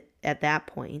at that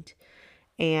point.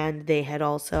 And they had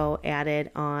also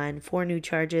added on 4 new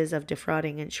charges of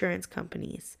defrauding insurance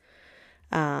companies.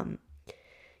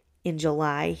 In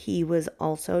July, he was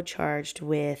also charged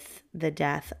with the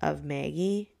death of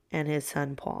Maggie and his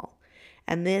son Paul.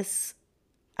 And this,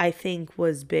 I think,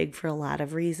 was big for a lot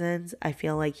of reasons. I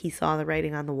feel like he saw the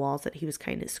writing on the walls that he was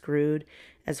kind of screwed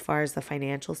as far as the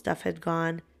financial stuff had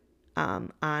gone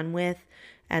on with.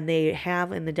 And they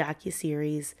have in the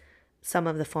docuseries some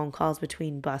of the phone calls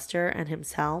between Buster and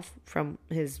himself from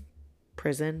his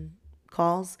prison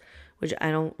calls, which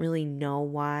I don't really know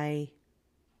why.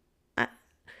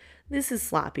 This is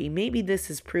sloppy. Maybe this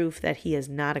is proof that he is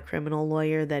not a criminal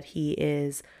lawyer, that he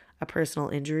is a personal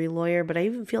injury lawyer. But I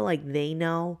even feel like they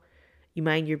know you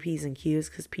mind your P's and Q's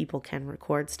because people can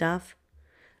record stuff.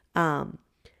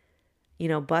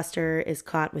 Buster is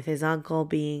caught with his uncle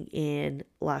being in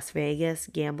Las Vegas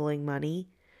gambling money.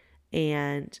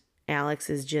 And Alex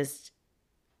is just,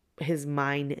 his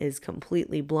mind is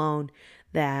completely blown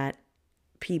that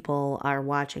people are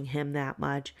watching him that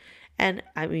much. And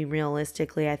I mean,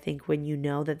 realistically, I think when you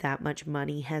know that much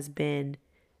money has been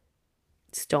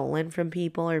stolen from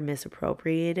people or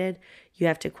misappropriated, you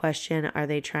have to question, are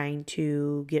they trying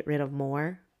to get rid of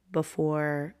more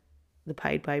before the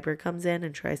Pied Piper comes in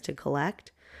and tries to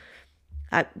collect?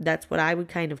 That's what I would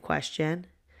kind of question.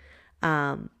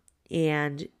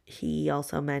 And he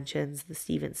also mentions the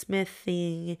Stephen Smith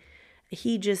thing.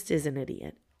 He just is an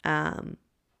idiot.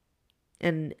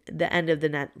 And the end of the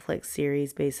Netflix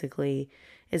series basically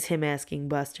is him asking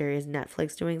Buster, is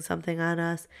Netflix doing something on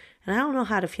us? And I don't know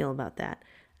how to feel about that.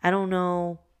 I don't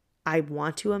know. I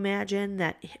want to imagine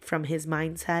that from his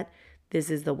mindset, this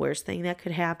is the worst thing that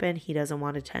could happen. He doesn't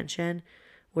want attention.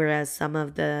 Whereas some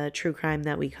of the true crime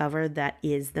that we covered, that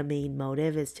is the main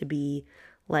motive, is to be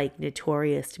like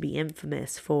notorious, to be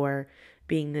infamous for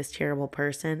being this terrible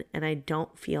person. And I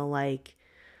don't feel like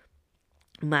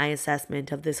my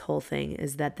assessment of this whole thing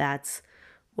is that that's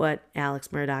what Alex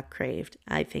Murdaugh craved.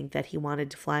 I think that he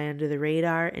wanted to fly under the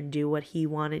radar and do what he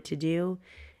wanted to do,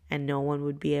 and no one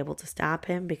would be able to stop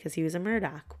him because he was a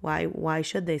Murdaugh. Why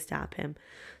should they stop him?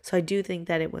 So I do think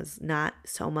that it was not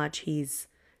so much he's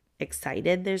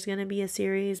excited there's going to be a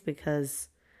series, because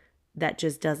that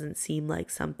just doesn't seem like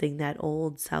something that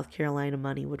old South Carolina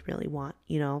money would really want,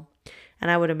 you know?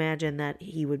 And I would imagine that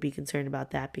he would be concerned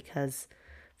about that because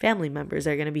family members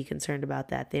are going to be concerned about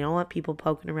that. They don't want people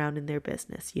poking around in their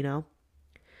business, you know?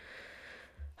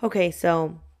 Okay,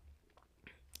 so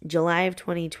July of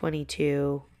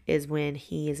 2022 is when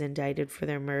he is indicted for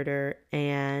their murder.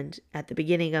 And at the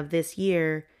beginning of this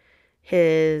year,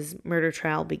 his murder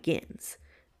trial begins.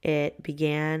 It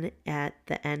began at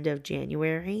the end of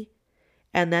January.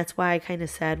 And that's why I kind of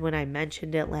said when I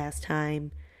mentioned it last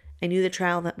time, I knew the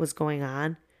trial that was going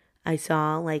on. I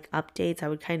saw like updates. I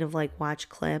would kind of like watch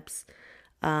clips.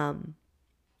 I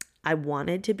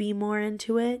wanted to be more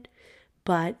into it,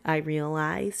 but I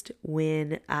realized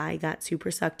when I got super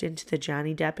sucked into the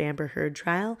Johnny Depp Amber Heard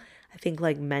trial, I think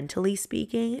like mentally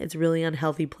speaking, it's a really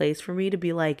unhealthy place for me to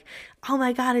be like, oh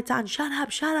my God, it's on. Shut up,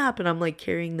 shut up. And I'm like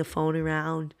carrying the phone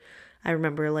around. I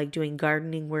remember like doing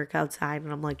gardening work outside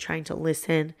and I'm like trying to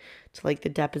listen to like the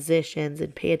depositions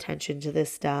and pay attention to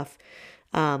this stuff.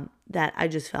 That I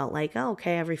just felt like, oh,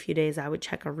 okay, every few days I would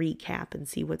check a recap and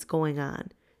see what's going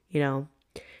on, you know?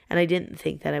 And I didn't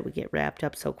think that it would get wrapped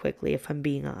up so quickly, if I'm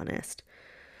being honest.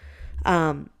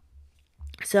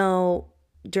 So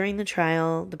during the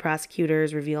trial, the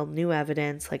prosecutors revealed new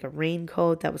evidence, like a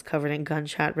raincoat that was covered in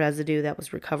gunshot residue that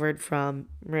was recovered from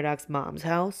Murdaugh's mom's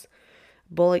house,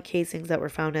 bullet casings that were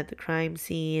found at the crime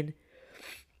scene.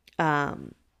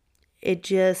 It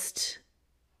just,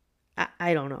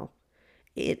 I don't know.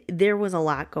 There was a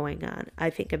lot going on. I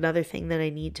think another thing that I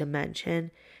need to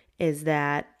mention is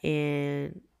that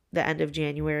in the end of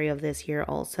January of this year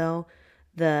also,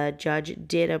 the judge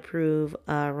did approve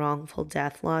a wrongful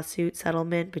death lawsuit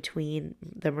settlement between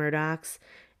the Murdaughs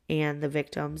and the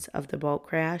victims of the boat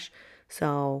crash.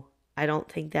 So I don't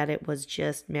think that it was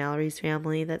just Mallory's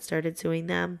family that started suing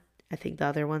them. I think the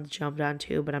other ones jumped on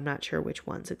too, but I'm not sure which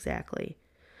ones exactly.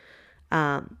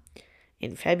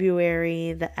 In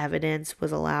February, the evidence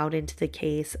was allowed into the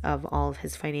case of all of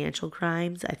his financial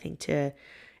crimes, I think to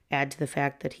add to the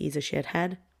fact that he's a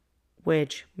shithead,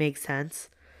 which makes sense.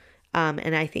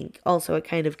 And I think also it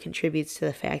kind of contributes to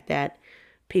the fact that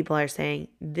people are saying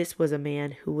this was a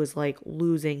man who was like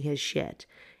losing his shit.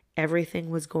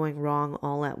 Everything was going wrong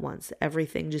all at once.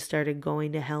 Everything just started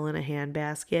going to hell in a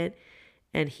handbasket,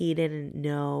 and he didn't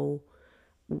know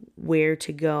where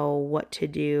to go, what to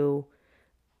do,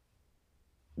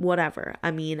 whatever.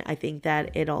 I mean, I think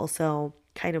that it also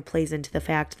kind of plays into the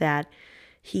fact that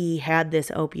he had this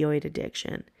opioid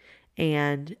addiction.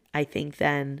 And I think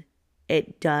then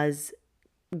it does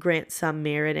grant some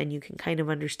merit, and you can kind of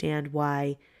understand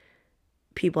why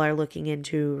people are looking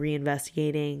into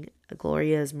reinvestigating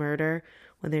Gloria's murder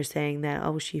when they're saying that,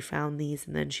 oh, she found these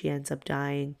and then she ends up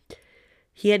dying.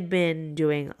 He had been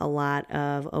doing a lot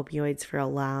of opioids for a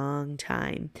long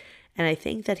time. And I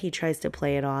think that he tries to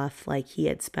play it off like he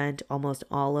had spent almost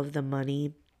all of the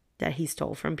money that he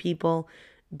stole from people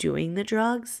doing the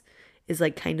drugs, is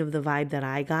like kind of the vibe that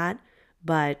I got.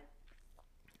 But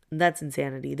that's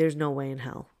insanity. There's no way in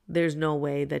hell. There's no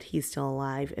way that he's still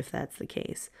alive if that's the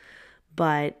case.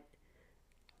 But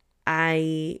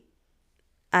I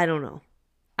don't know.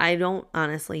 I don't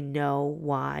honestly know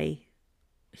why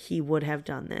he would have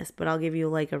done this, but I'll give you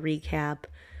like a recap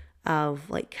of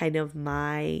like kind of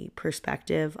my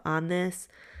perspective on this.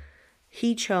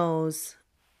 He chose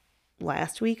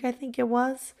last week, I think it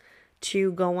was,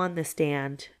 to go on the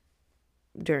stand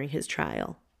during his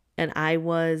trial. And I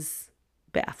was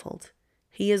baffled.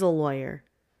 He is a lawyer.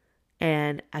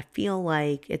 And I feel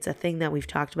like it's a thing that we've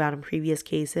talked about in previous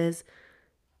cases.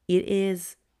 It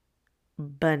is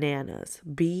bananas,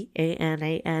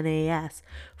 BANANAS,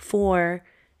 for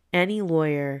any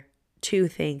lawyer to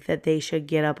think that they should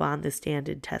get up on the stand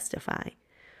and testify.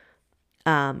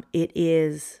 It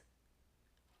is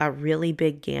a really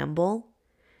big gamble.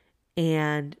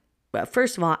 And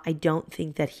first of all, I don't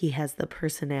think that he has the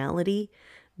personality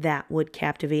that would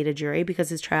captivate a jury, because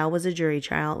his trial was a jury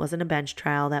trial. It wasn't a bench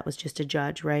trial. That was just a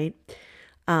judge, right?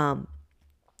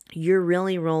 You're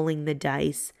really rolling the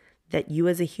dice that you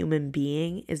as a human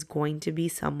being is going to be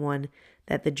someone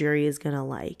that the jury is going to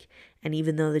like. And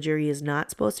even though the jury is not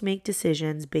supposed to make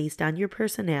decisions based on your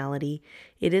personality,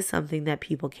 it is something that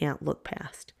people can't look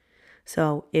past.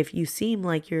 So if you seem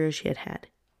like you're a shithead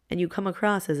and you come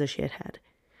across as a shithead,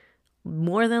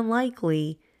 more than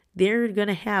likely, they're going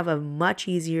to have a much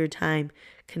easier time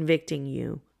convicting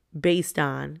you based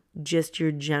on just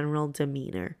your general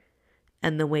demeanor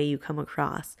and the way you come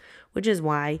across, which is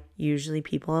why usually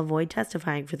people avoid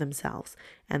testifying for themselves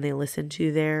and they listen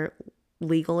to their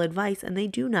legal advice and they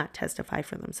do not testify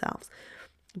for themselves.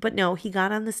 But no, he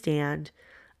got on the stand.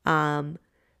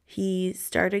 He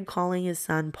started calling his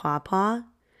son Pawpaw,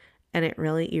 and it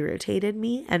really irritated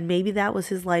me. And maybe that was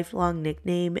his lifelong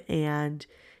nickname and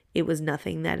it was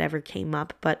nothing that ever came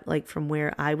up. But like from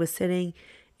where I was sitting,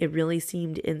 it really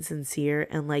seemed insincere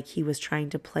and like he was trying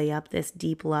to play up this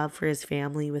deep love for his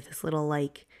family with this little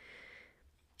like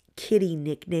kitty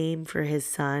nickname for his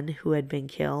son who had been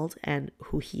killed and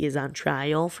who he is on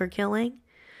trial for killing.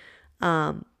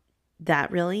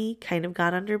 That really kind of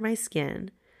got under my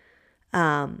skin.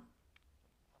 And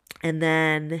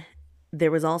then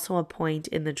there was also a point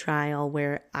in the trial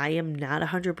where I am not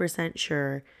 100%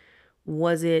 sure,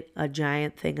 was it a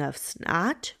giant thing of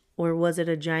snot or was it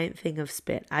a giant thing of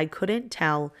spit? I couldn't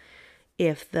tell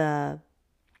if the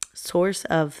source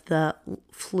of the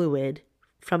fluid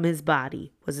from his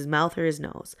body was his mouth or his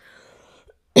nose.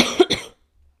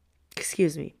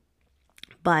 Excuse me.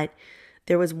 But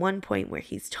there was one point where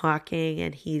he's talking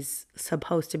and he's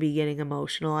supposed to be getting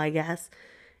emotional, I guess.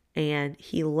 And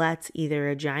he lets either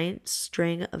a giant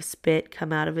string of spit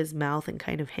come out of his mouth and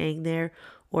kind of hang there,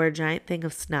 or a giant thing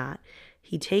of snot.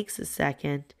 He takes a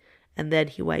second and then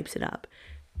he wipes it up.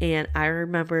 And I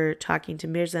remember talking to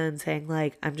Mirza and saying,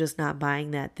 like, I'm just not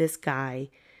buying that. This guy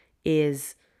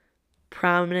is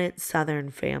prominent Southern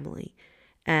family.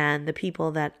 And the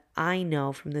people that I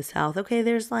know from the South, okay,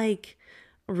 there's like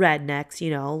rednecks, you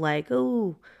know, like,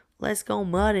 oh, let's go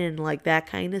mudding, like that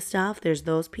kind of stuff. There's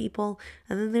those people.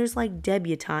 And then there's like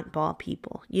debutante ball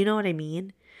people. You know what I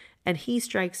mean? And he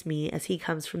strikes me as he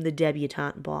comes from the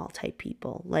debutante ball type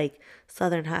people, like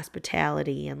Southern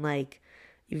hospitality and like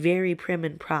very prim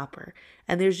and proper.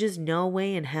 And there's just no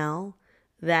way in hell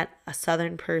that a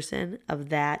Southern person of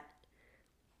that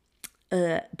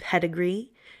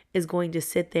pedigree is going to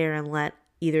sit there and let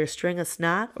either a string of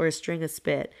snot or a string of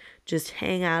spit just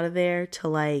hang out of there to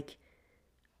like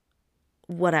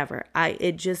whatever.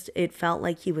 It felt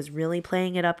like he was really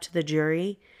playing it up to the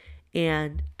jury.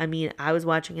 And I mean, I was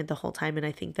watching it the whole time, and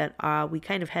I think that we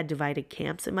kind of had divided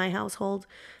camps in my household.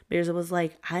 Mirza was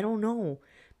like, I don't know,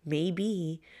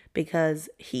 maybe, because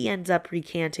he ends up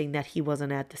recanting that he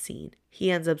wasn't at the scene.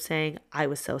 He ends up saying, I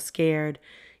was so scared.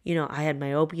 You know, I had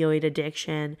my opioid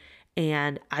addiction,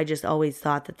 and I just always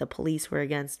thought that the police were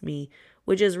against me,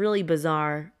 which is really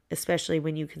bizarre, especially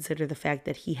when you consider the fact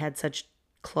that he had such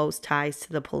close ties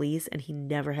to the police and he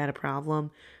never had a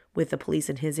problem with the police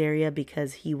in his area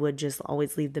because he would just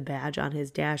always leave the badge on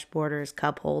his dashboard or his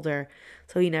cup holder.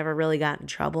 So he never really got in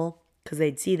trouble because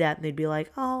they'd see that and they'd be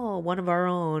like, oh, one of our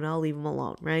own, I'll leave him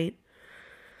alone, right?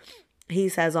 He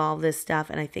says all this stuff,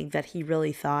 and I think that he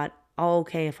really thought, oh,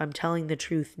 okay, if I'm telling the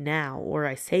truth now, or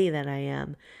I say that I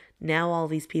am, now all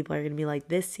these people are going to be like,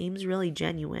 this seems really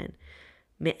genuine.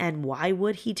 And why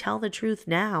would he tell the truth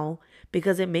now?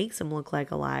 Because it makes him look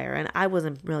like a liar. And I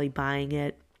wasn't really buying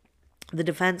it. The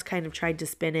defense kind of tried to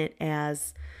spin it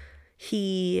as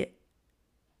it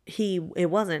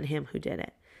wasn't him who did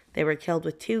it. They were killed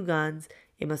with 2 guns.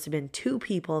 It must have been 2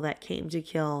 people that came to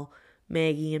kill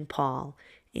Maggie and Paul.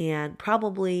 And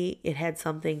probably it had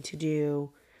something to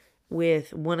do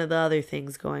with one of the other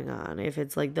things going on. If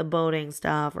it's like the boating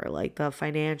stuff or like the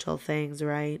financial things,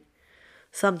 right?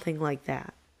 Something like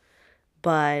that.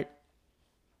 But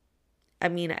I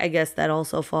mean, I guess that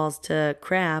also falls to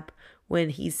crap when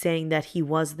he's saying that he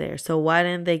was there. So why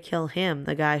didn't they kill him?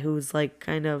 The guy who's like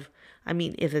kind of, I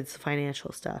mean, if it's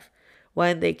financial stuff, why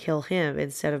didn't they kill him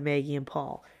instead of Maggie and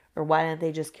Paul? Or why didn't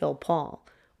they just kill Paul?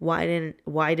 Why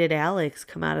did Alex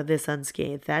come out of this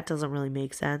unscathed? That doesn't really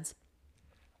make sense.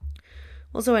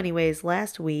 Well, so anyways,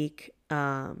 last week,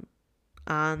 on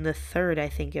the 3rd, I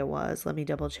think it was, let me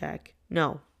double check.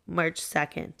 No, March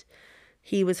 2nd,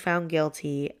 he was found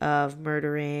guilty of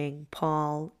murdering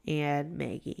Paul and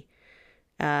Maggie.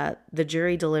 The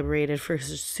jury deliberated for a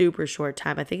super short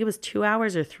time. I think it was 2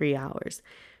 hours or 3 hours.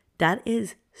 That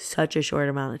is such a short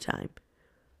amount of time.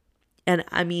 And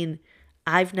I mean,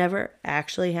 I've never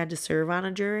actually had to serve on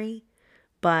a jury,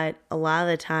 But a lot of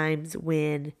the times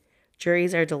when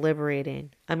juries are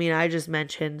deliberating, I mean, I just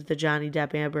mentioned the Johnny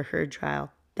Depp Amber Heard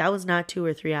trial. That was not 2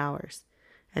 or 3 hours.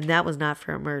 And that was not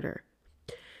for a murder.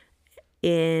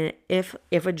 If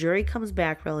a jury comes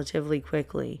back relatively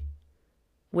quickly,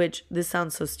 which this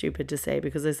sounds so stupid to say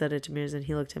because I said it to Mears and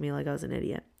he looked at me like I was an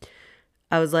idiot.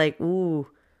 I was like, ooh,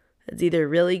 it's either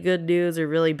really good news or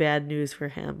really bad news for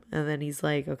him. And then he's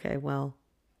like, okay, well,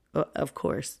 of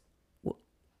course.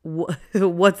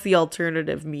 What's the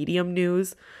alternative? Medium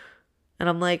news? And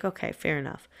I'm like, okay, fair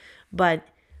enough. But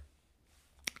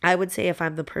I would say if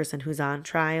I'm the person who's on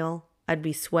trial, I'd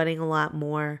be sweating a lot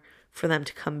more for them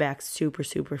to come back super,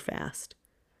 super fast.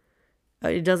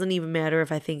 It doesn't even matter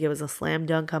if I think it was a slam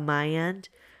dunk on my end,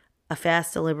 a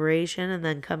fast deliberation, and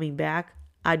then coming back,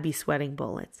 I'd be sweating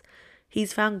bullets.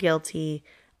 He's found guilty.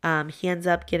 He ends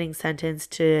up getting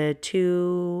sentenced to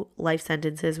 2 life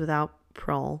sentences without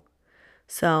parole.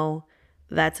 So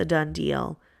that's a done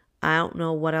deal. I don't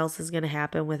know what else is going to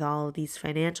happen with all of these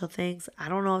financial things. I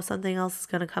don't know if something else is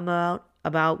going to come out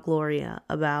about Gloria,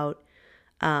 about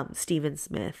Stephen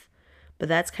Smith. But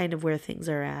that's kind of where things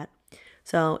are at.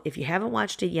 So if you haven't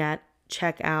watched it yet,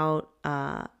 check out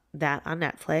that on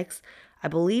Netflix. I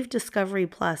believe Discovery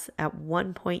Plus at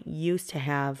one point used to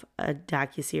have a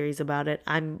docuseries about it.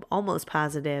 I'm almost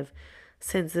positive,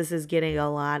 since this is getting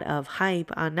a lot of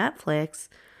hype on Netflix,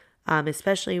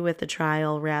 especially with the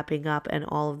trial wrapping up and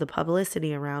all of the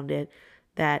publicity around it,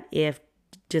 that if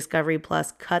Discovery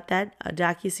Plus cut that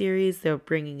docuseries, they're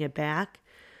bringing it back.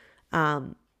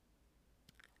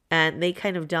 And they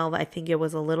kind of delve, I think it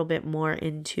was a little bit more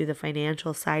into the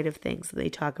financial side of things. They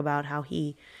talk about how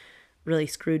he really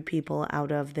screwed people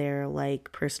out of their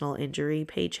like personal injury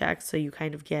paychecks. So you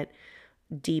kind of get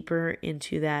deeper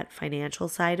into that financial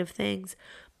side of things.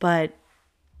 But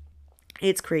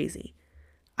it's crazy.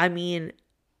 I mean,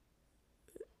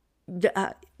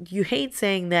 you hate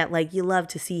saying that, like, you love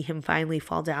to see him finally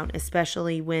fall down,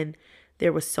 especially when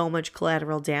there was so much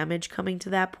collateral damage coming to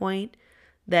that point,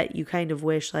 that you kind of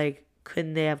wish, like,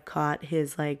 couldn't they have caught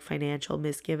his, like, financial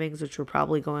misgivings, which were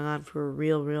probably going on for a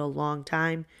real, real long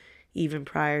time, even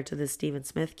prior to the Stephen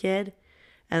Smith kid,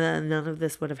 and then none of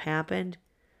this would have happened?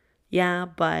 Yeah,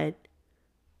 but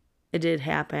it did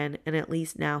happen, and at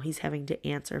least now he's having to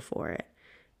answer for it.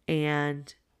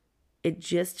 And it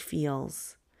just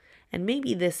feels, and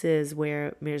maybe this is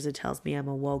where Mirza tells me I'm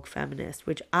a woke feminist,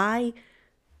 which I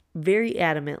very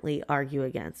adamantly argue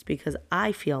against, because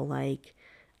I feel like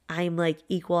I'm like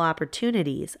equal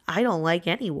opportunities. I don't like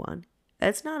anyone.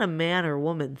 That's not a man or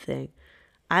woman thing.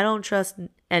 I don't trust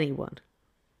anyone.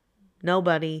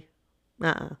 Nobody.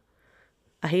 I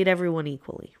hate everyone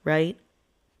equally, right?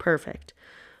 Perfect.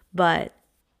 But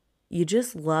you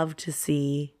just love to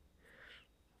see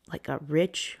like a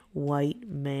rich white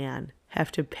man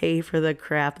have to pay for the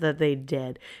crap that they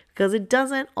did, because it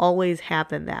doesn't always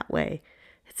happen that way.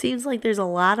 It seems like there's a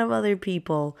lot of other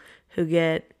people who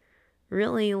get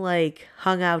really like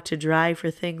hung out to dry for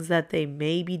things that they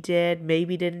maybe did,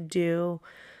 maybe didn't do.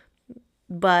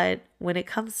 But when it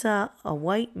comes to a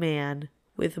white man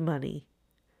with money,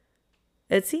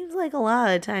 it seems like a lot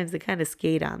of times they kind of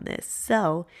skate on this.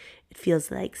 So it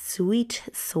feels like sweet,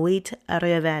 sweet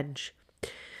revenge.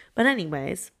 But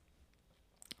anyways,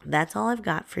 that's all I've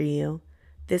got for you.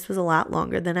 This was a lot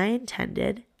longer than I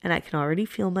intended, and I can already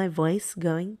feel my voice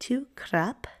going to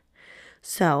crap.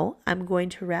 So I'm going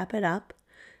to wrap it up.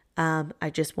 I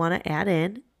just want to add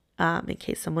in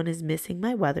case someone is missing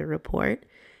my weather report,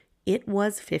 it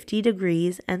was 50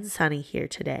 degrees and sunny here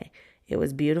today. It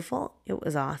was beautiful. It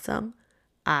was awesome.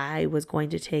 I was going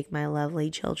to take my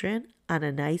lovely children on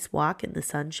a nice walk in the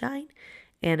sunshine,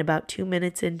 and about 2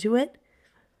 minutes into it,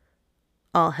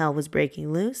 all hell was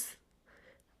breaking loose.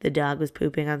 The dog was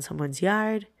pooping on someone's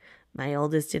yard. My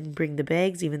oldest didn't bring the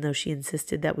bags, even though she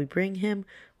insisted that we bring him.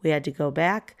 We had to go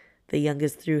back. The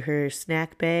youngest threw her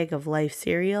snack bag of Life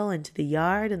cereal into the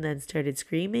yard and then started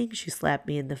screaming. She slapped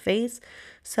me in the face.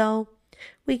 So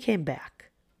we came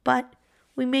back. But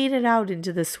we made it out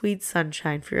into the sweet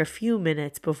sunshine for a few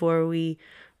minutes before we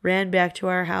ran back to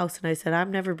our house, and I said, I'm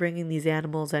never bringing these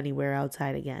animals anywhere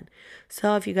outside again.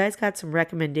 So if you guys got some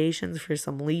recommendations for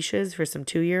some leashes for some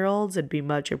 2-year-olds, it'd be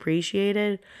much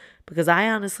appreciated, because I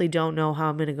honestly don't know how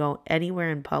I'm going to go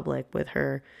anywhere in public with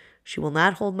her. She will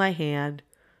not hold my hand.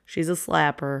 She's a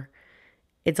slapper.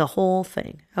 It's a whole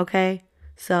thing, okay?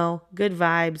 So good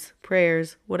vibes,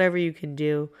 prayers, whatever you can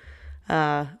do.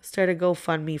 Start a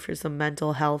GoFundMe for some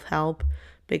mental health help,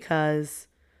 because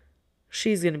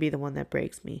she's going to be the one that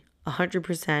breaks me.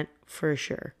 100% for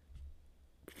sure.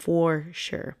 For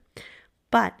sure.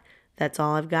 But that's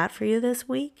all I've got for you this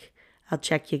week. I'll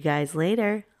check you guys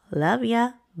later. Love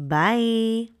ya.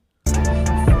 Bye.